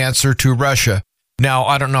have to answer to Russia. Now,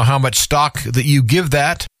 I don't know how much stock that you give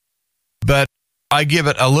that, but I give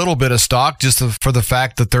it a little bit of stock just for the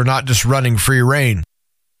fact that they're not just running free reign.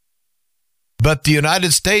 But the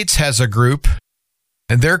United States has a group,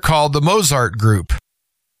 and they're called the Mozart Group.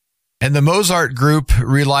 And the Mozart Group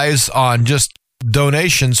relies on just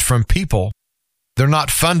donations from people. They're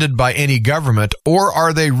not funded by any government, or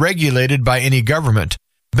are they regulated by any government.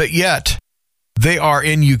 But yet, they are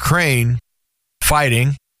in Ukraine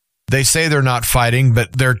fighting. They say they're not fighting,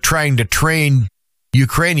 but they're trying to train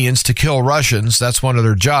Ukrainians to kill Russians. That's one of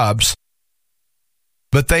their jobs.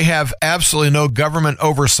 But they have absolutely no government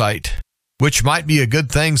oversight, which might be a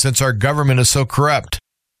good thing since our government is so corrupt.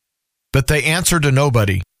 But they answer to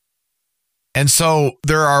nobody. And so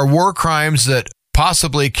there are war crimes that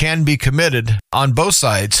possibly can be committed on both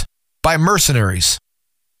sides by mercenaries.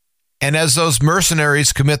 And as those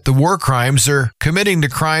mercenaries commit the war crimes, they're committing the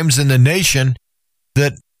crimes in the nation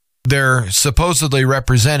that they're supposedly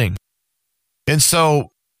representing. And so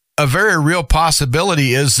a very real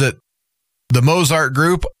possibility is that the Mozart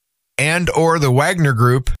Group and or the Wagner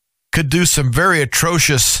Group could do some very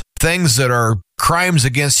atrocious things that are crimes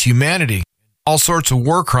against humanity, all sorts of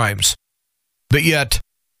war crimes. But yet,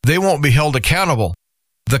 they won't be held accountable.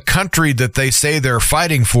 The country that they say they're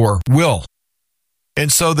fighting for will.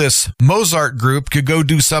 And so this Mozart Group could go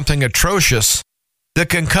do something atrocious that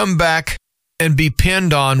can come back and be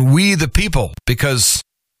pinned on we the people, because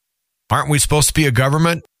aren't we supposed to be a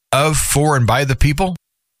government of, for, and by the people?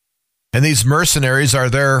 And these mercenaries are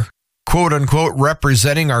there, quote unquote,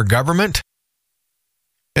 representing our government.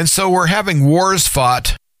 And so we're having wars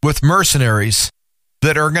fought with mercenaries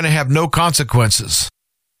that are going to have no consequences.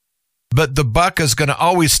 But the buck is going to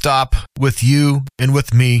always stop with you and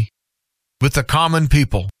with me, with the common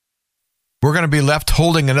people. We're going to be left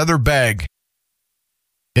holding another bag.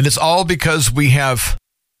 And it's all because we have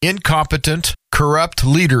incompetent, corrupt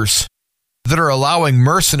leaders that are allowing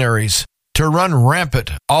mercenaries to run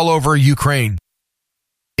rampant all over Ukraine.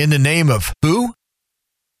 In the name of who?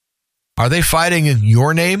 Are they fighting in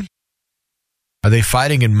your name? Are they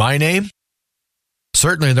fighting in my name?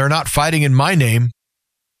 Certainly they're not fighting in my name.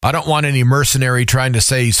 I don't want any mercenary trying to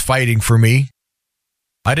say he's fighting for me.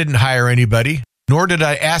 I didn't hire anybody, nor did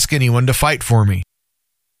I ask anyone to fight for me.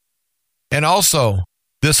 And also,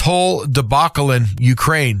 this whole debacle in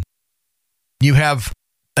Ukraine, you have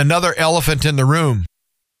another elephant in the room,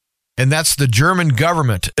 and that's the German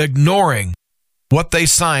government ignoring what they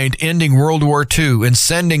signed ending World War II and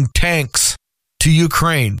sending tanks to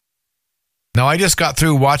Ukraine. Now, I just got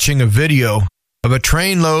through watching a video of a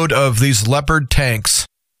trainload of these Leopard tanks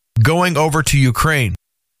going over to Ukraine.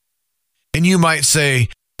 And you might say,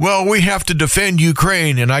 well, we have to defend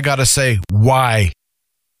Ukraine. And I got to say, why?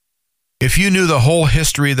 If you knew the whole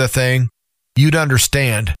history of the thing, you'd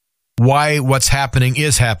understand why what's happening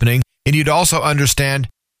is happening. And you'd also understand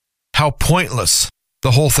how pointless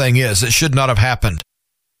the whole thing is. It should not have happened.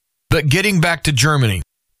 But getting back to Germany,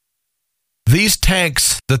 these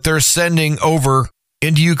tanks that they're sending over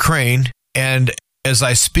into Ukraine, and as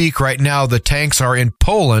I speak right now, the tanks are in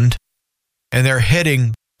Poland, and they're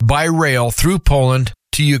heading by rail through Poland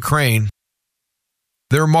to Ukraine.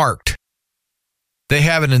 They're marked. They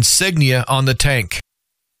have an insignia on the tank.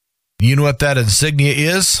 You know what that insignia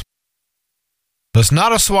is? It's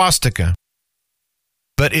not a swastika,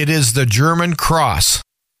 but it is the German cross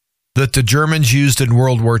that the Germans used in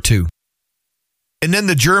World War II. And then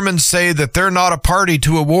the Germans say that they're not a party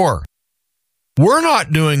to a war. We're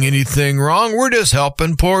not doing anything wrong. We're just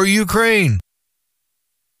helping poor Ukraine.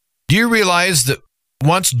 Do you realize that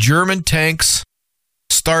once German tanks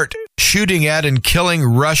start shooting at and killing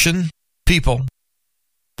Russian people,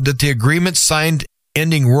 that the agreement signed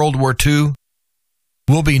ending World War II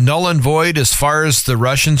will be null and void as far as the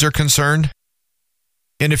Russians are concerned?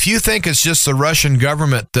 And if you think it's just the Russian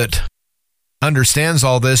government that understands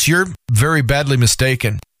all this, you're very badly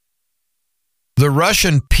mistaken. The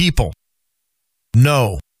Russian people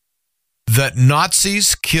know that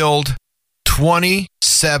Nazis killed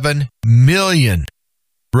 27 million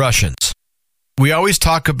Russians. We always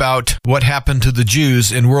talk about what happened to the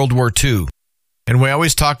Jews in World War II, and we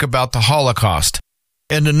always talk about the Holocaust,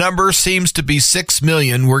 and the number seems to be 6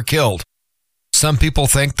 million were killed. Some people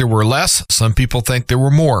think there were less, some people think there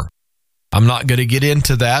were more. I'm not going to get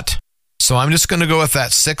into that, so I'm just going to go with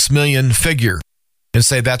that 6 million figure and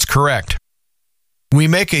say that's correct. We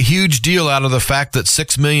make a huge deal out of the fact that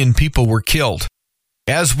 6 million people were killed,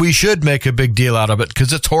 as we should make a big deal out of it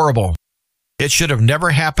because it's horrible. It should have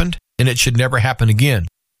never happened, and it should never happen again.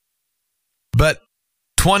 But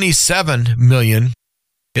 27 million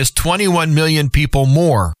is 21 million people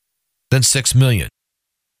more than 6 million.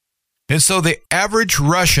 And so the average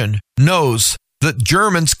Russian knows that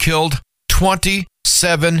Germans killed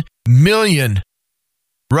 27 million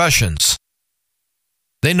Russians.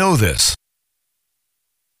 They know this.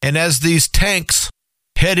 And as these tanks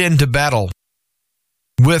head into battle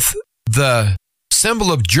with the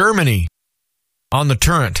symbol of Germany on the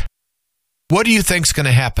turret, what do you think's going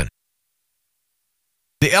to happen?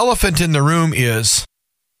 The elephant in the room is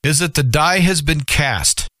that the die has been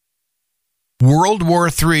cast. World War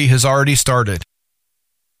III has already started.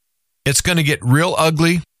 It's going to get real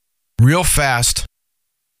ugly, real fast.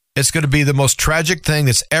 It's going to be the most tragic thing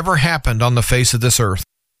that's ever happened on the face of this earth.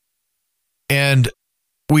 And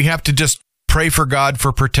we have to just pray for God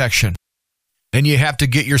for protection. And you have to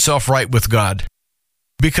get yourself right with God.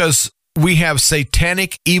 Because we have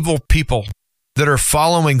satanic, evil people that are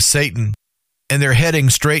following Satan, and they're heading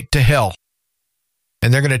straight to hell.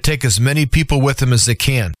 And they're going to take as many people with them as they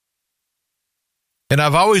can. And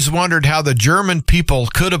I've always wondered how the German people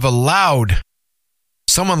could have allowed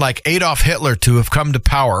someone like Adolf Hitler to have come to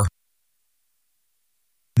power.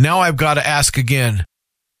 Now I've got to ask again,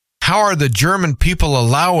 how are the German people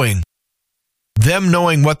allowing them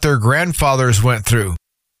knowing what their grandfathers went through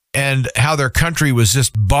and how their country was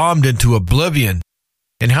just bombed into oblivion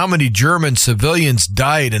and how many German civilians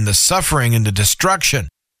died and the suffering and the destruction,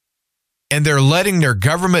 and they're letting their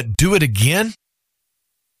government do it again?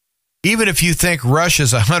 Even if you think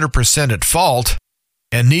Russia's 100% at fault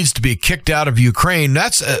and needs to be kicked out of Ukraine,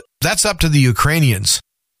 that's up to the Ukrainians.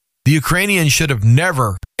 The Ukrainians should have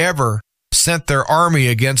never, ever sent their army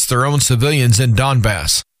against their own civilians in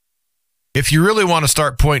Donbass. If you really want to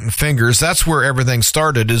start pointing fingers, that's where everything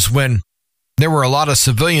started, is when there were a lot of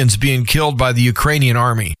civilians being killed by the Ukrainian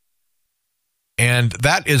army. And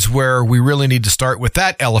that is where we really need to start with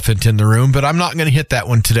that elephant in the room, but I'm not going to hit that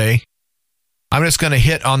one today. I'm just going to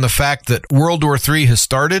hit on the fact that World War III has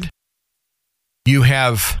started. You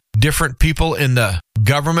have different people in the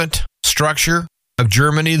government structure of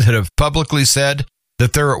Germany that have publicly said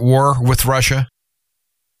that they're at war with Russia.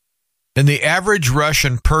 And the average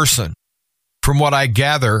Russian person, from what I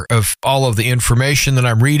gather of all of the information that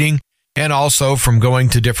I'm reading, and also from going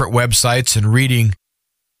to different websites and reading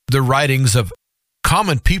the writings of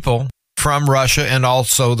common people from Russia and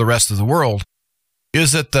also the rest of the world,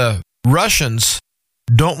 is that the Russians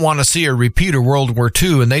don't want to see a repeat of World War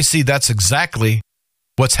II, and they see that's exactly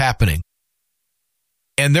what's happening.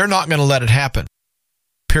 And they're not going to let it happen,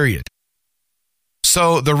 period.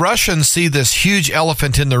 So the Russians see this huge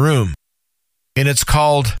elephant in the room, and it's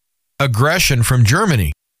called aggression from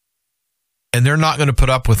Germany, and they're not going to put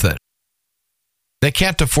up with it. They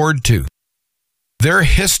can't afford to. Their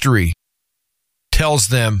history tells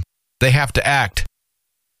them they have to act.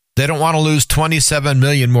 They don't want to lose 27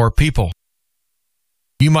 million more people.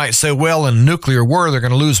 You might say, well, in a nuclear war, they're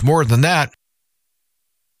going to lose more than that.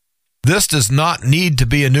 This does not need to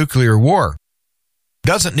be a nuclear war.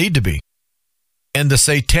 Doesn't need to be. And the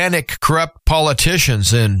satanic, corrupt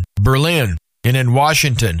politicians in Berlin and in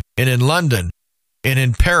Washington and in London and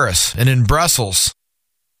in Paris and in Brussels,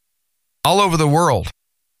 all over the world,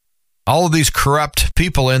 all of these corrupt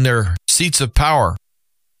people in their seats of power,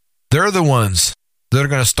 they're the ones that are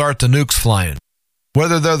going to start the nukes flying.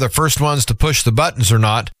 Whether they're the first ones to push the buttons or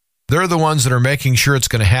not, they're the ones that are making sure it's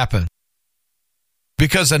going to happen.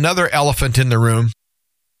 Because another elephant in the room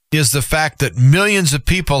is the fact that millions of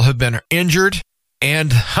people have been injured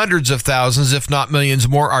and hundreds of thousands, if not millions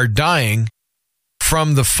more, are dying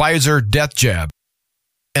from the Pfizer death jab.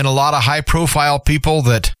 And a lot of high-profile people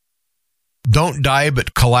that don't die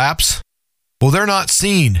but collapse, well, they're not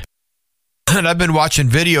seen. And I've been watching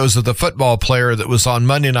videos of the football player that was on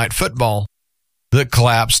Monday Night Football that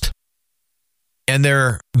collapsed. And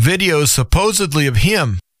they're videos supposedly of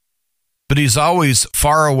him, but he's always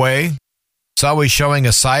far away. It's always showing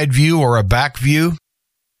a side view or a back view.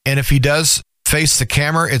 And if he does face the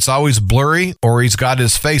camera, it's always blurry or he's got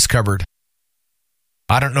his face covered.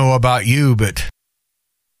 I don't know about you, but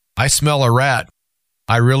I smell a rat.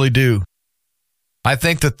 I really do. I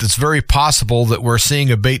think that it's very possible that we're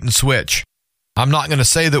seeing a bait and switch. I'm not going to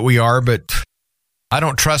say that we are, but I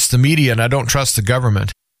don't trust the media and I don't trust the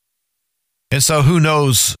government. And so who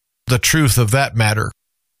knows the truth of that matter?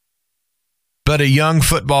 But a young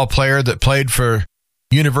football player that played for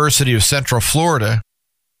University of Central Florida,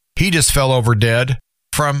 he just fell over dead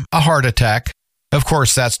from a heart attack. Of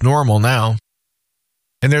course, that's normal now.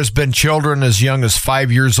 And there's been children as young as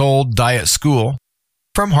 5 years old die at school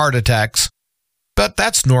from heart attacks. But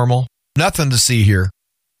that's normal. Nothing to see here.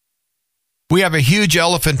 We have a huge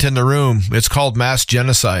elephant in the room. It's called mass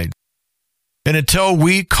genocide. And until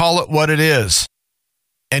we call it what it is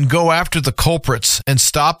and go after the culprits and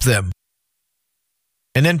stop them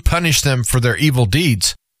and then punish them for their evil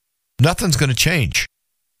deeds, nothing's going to change.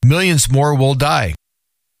 Millions more will die.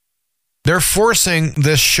 They're forcing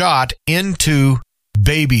this shot into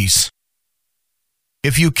babies.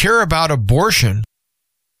 If you care about abortion,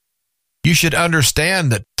 you should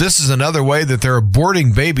understand that this is another way that they're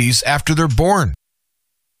aborting babies after they're born.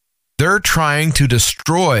 They're trying to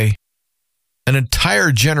destroy an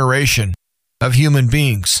entire generation of human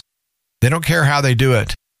beings. They don't care how they do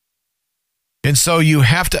it. And so you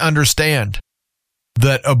have to understand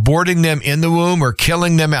that aborting them in the womb or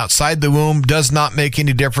killing them outside the womb does not make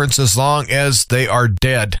any difference as long as they are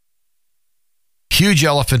dead. Huge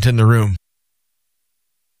elephant in the room.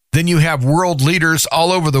 Then you have world leaders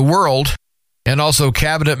all over the world and also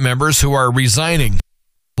cabinet members who are resigning,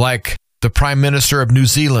 like the Prime Minister of New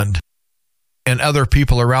Zealand and other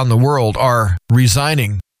people around the world are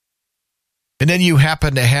resigning. And then you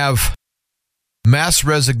happen to have mass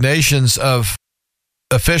resignations of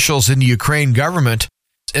officials in the Ukraine government,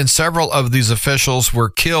 and several of these officials were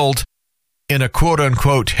killed in a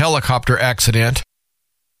quote-unquote helicopter accident.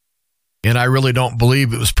 And I really don't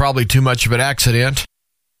believe it was probably too much of an accident.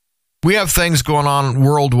 We have things going on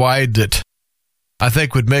worldwide that I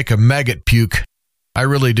think would make a maggot puke. I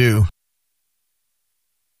really do.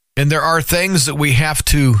 And there are things that we have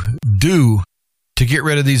to do to get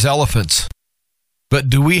rid of these elephants. But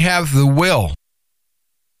do we have the will?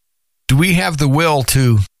 Do we have the will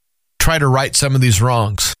to try to right some of these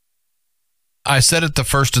wrongs? I said at the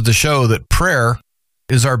first of the show that prayer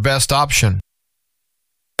is our best option.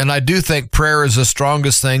 And I do think prayer is the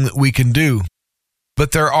strongest thing that we can do.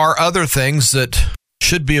 But there are other things that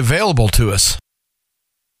should be available to us.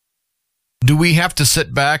 Do we have to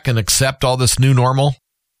sit back and accept all this new normal?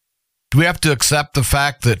 Do we have to accept the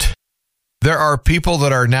fact that there are people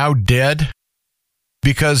that are now dead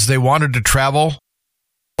because they wanted to travel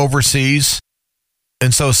overseas,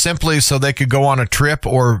 and so simply so they could go on a trip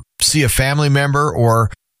or see a family member or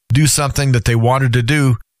do something that they wanted to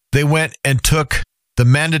do, they went and took the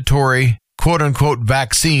mandatory quote-unquote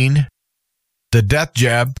vaccine, the death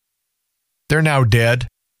jab. They're now dead.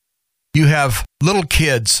 You have little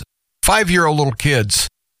kids, 5-year-old little kids,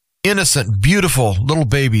 innocent, beautiful little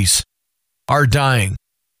babies are dying.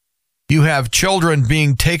 You have children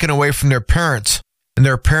being taken away from their parents and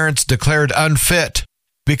their parents declared unfit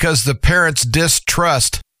because the parents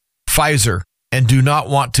distrust Pfizer and do not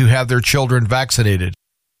want to have their children vaccinated.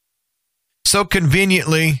 So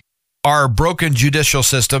conveniently, our broken judicial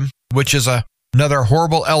system, which is another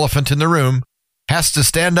horrible elephant in the room, has to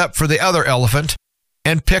stand up for the other elephant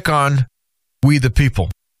and pick on we the people,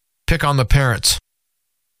 pick on the parents.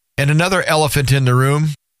 And another elephant in the room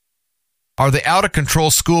are the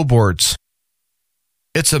out-of-control school boards.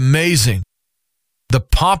 It's amazing. The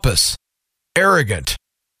pompous, arrogant,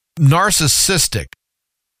 narcissistic,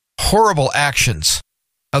 horrible actions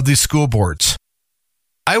of these school boards.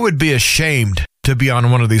 I would be ashamed to be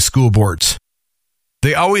on one of these school boards.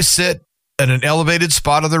 They always sit at an elevated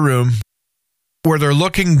spot of the room where they're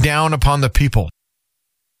looking down upon the people.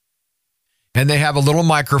 And they have a little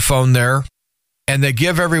microphone there, and they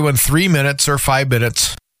give everyone 3 minutes or 5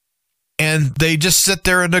 minutes, and they just sit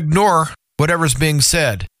there and ignore whatever's being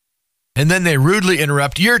said. And then they rudely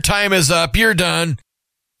interrupt, your time is up, you're done.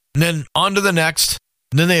 And then on to the next,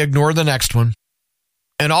 and then they ignore the next one.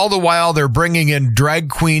 And all the while, they're bringing in drag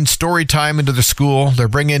queen story time into the school. They're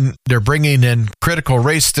bringing in critical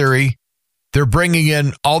race theory. They're bringing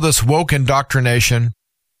in all this woke indoctrination.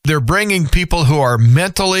 They're bringing people who are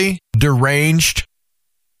mentally deranged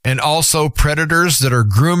and also predators that are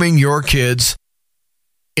grooming your kids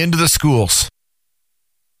into the schools.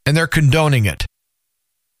 And they're condoning it.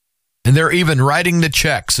 And they're even writing the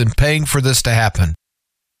checks and paying for this to happen.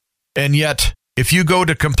 And yet, if you go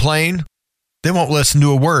to complain, they won't listen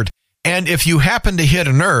to a word. And if you happen to hit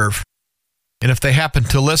a nerve, and if they happen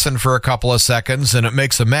to listen for a couple of seconds and it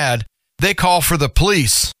makes them mad, they call for the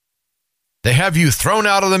police. They have you thrown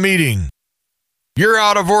out of the meeting. You're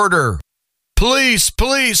out of order. Police,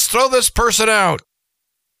 throw this person out.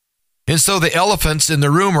 And so the elephants in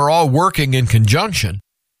the room are all working in conjunction.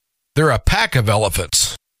 They're a pack of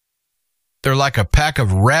elephants. They're like a pack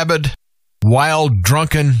of rabid, wild,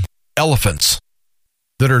 drunken elephants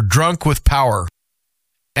that are drunk with power.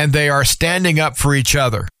 And they are standing up for each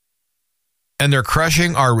other. And they're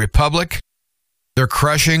crushing our republic. They're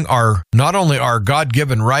crushing not only our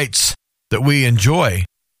God-given rights that we enjoy,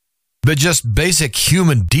 but just basic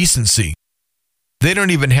human decency. They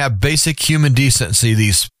don't even have basic human decency,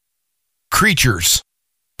 these creatures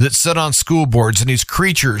that sit on school boards and these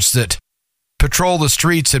creatures that patrol the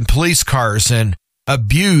streets in police cars and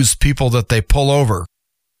abuse people that they pull over.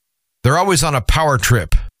 They're always on a power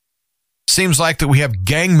trip. Seems like that we have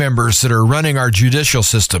gang members that are running our judicial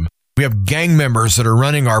system. We have gang members that are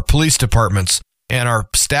running our police departments and are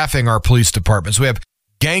staffing our police departments. We have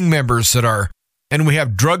gang members and we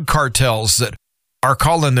have drug cartels that are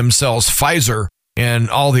calling themselves Pfizer and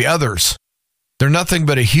all the others. They're nothing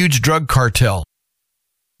but a huge drug cartel.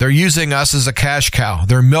 They're using us as a cash cow.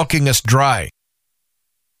 They're milking us dry.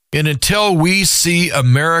 And until we see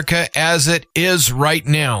America as it is right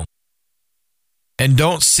now, and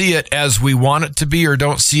don't see it as we want it to be or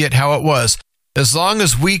don't see it how it was, as long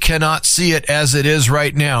as we cannot see it as it is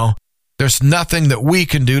right now, there's nothing that we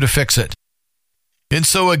can do to fix it. And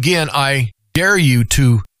so again, I dare you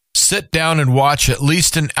to sit down and watch at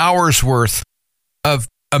least an hour's worth of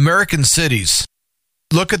American cities.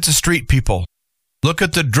 Look at the street people. Look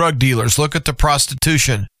at the drug dealers. Look at the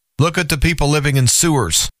prostitution. Look at the people living in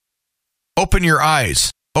sewers. Open your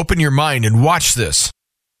eyes, open your mind, and watch this.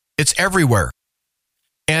 It's everywhere.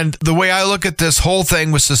 And the way I look at this whole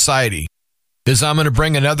thing with society is I'm going to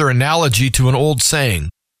bring another analogy to an old saying.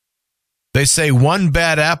 They say one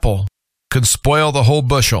bad apple can spoil the whole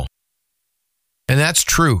bushel. And that's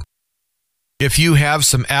true. If you have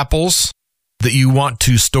some apples that you want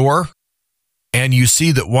to store and you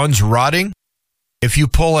see that one's rotting, if you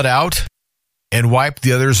pull it out and wipe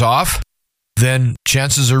the others off, then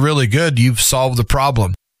chances are really good you've solved the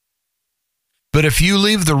problem. But if you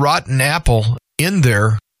leave the rotten apple in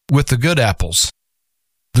there with the good apples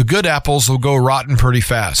will go rotten pretty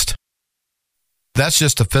fast. That's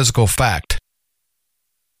just a physical fact.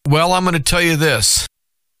 Well, I'm going to tell you this.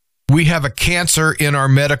 We have a cancer in our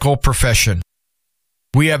medical profession.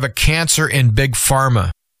 We have a cancer in big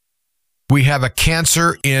pharma. We have a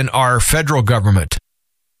cancer in our federal government.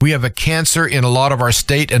 We have a cancer in a lot of our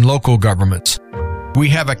state and local governments. We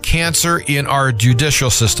have a cancer in our judicial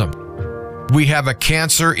system. We have a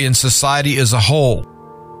cancer in society as a whole.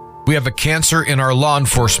 We have a cancer in our law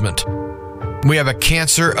enforcement. We have a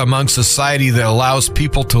cancer among society that allows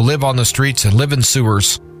people to live on the streets and live in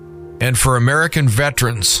sewers. And for American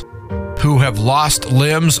veterans who have lost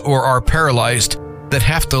limbs or are paralyzed that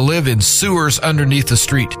have to live in sewers underneath the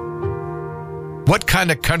street. What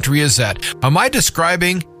kind of country is that? Am I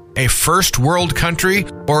describing a first world country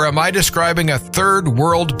or am I describing a third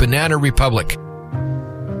world banana republic?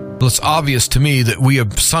 Well, it's obvious to me that we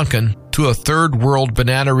have sunken to a third world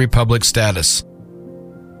banana republic status.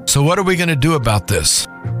 So what are we going to do about this?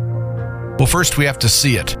 Well, first we have to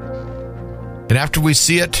see it. And after we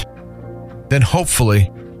see it, then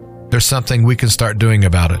hopefully there's something we can start doing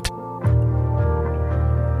about it.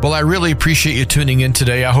 Well, I really appreciate you tuning in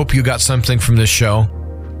today. I hope you got something from this show.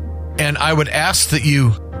 And I would ask that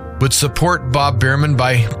you would support Bob Bierman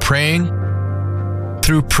by praying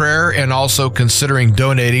through prayer and also considering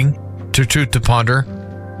donating to Truth to Ponder.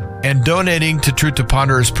 And donating to Truth to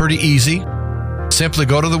Ponder is pretty easy. Simply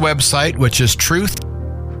go to the website, which is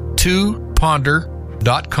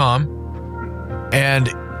truth2ponder.com,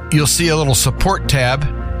 and you'll see a little support tab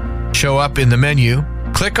show up in the menu.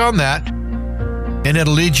 Click on that, and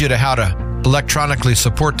it'll lead you to how to electronically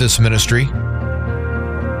support this ministry.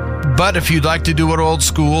 But if you'd like to do it old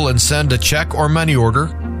school and send a check or money order,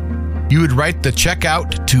 you would write the check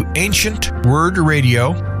out to Ancient Word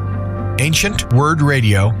Radio,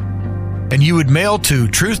 and you would mail to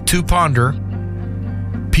Truth to Ponder,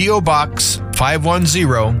 P.O. Box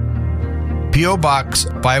 510, P.O. Box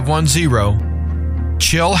 510,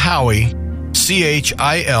 Chilhowie,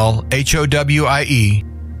 Chilhowie,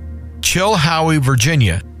 Chilhowie,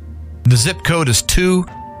 Virginia. The zip code is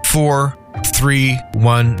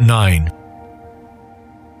 24319.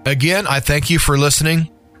 Again, I thank you for listening,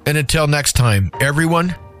 and until next time,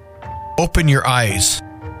 everyone, open your eyes,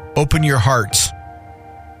 open your hearts,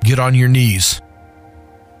 get on your knees.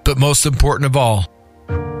 But most important of all,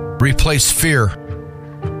 replace fear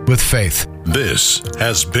with faith. This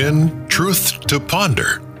has been Truth to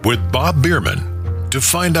Ponder with Bob Bierman. To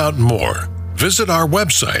find out more, visit our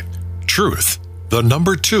website,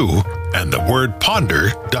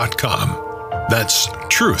 truth2ponder.com. That's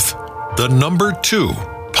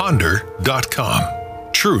truth2ponder.com.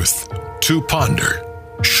 Truth to Ponder,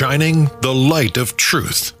 shining the light of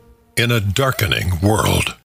truth in a darkening world.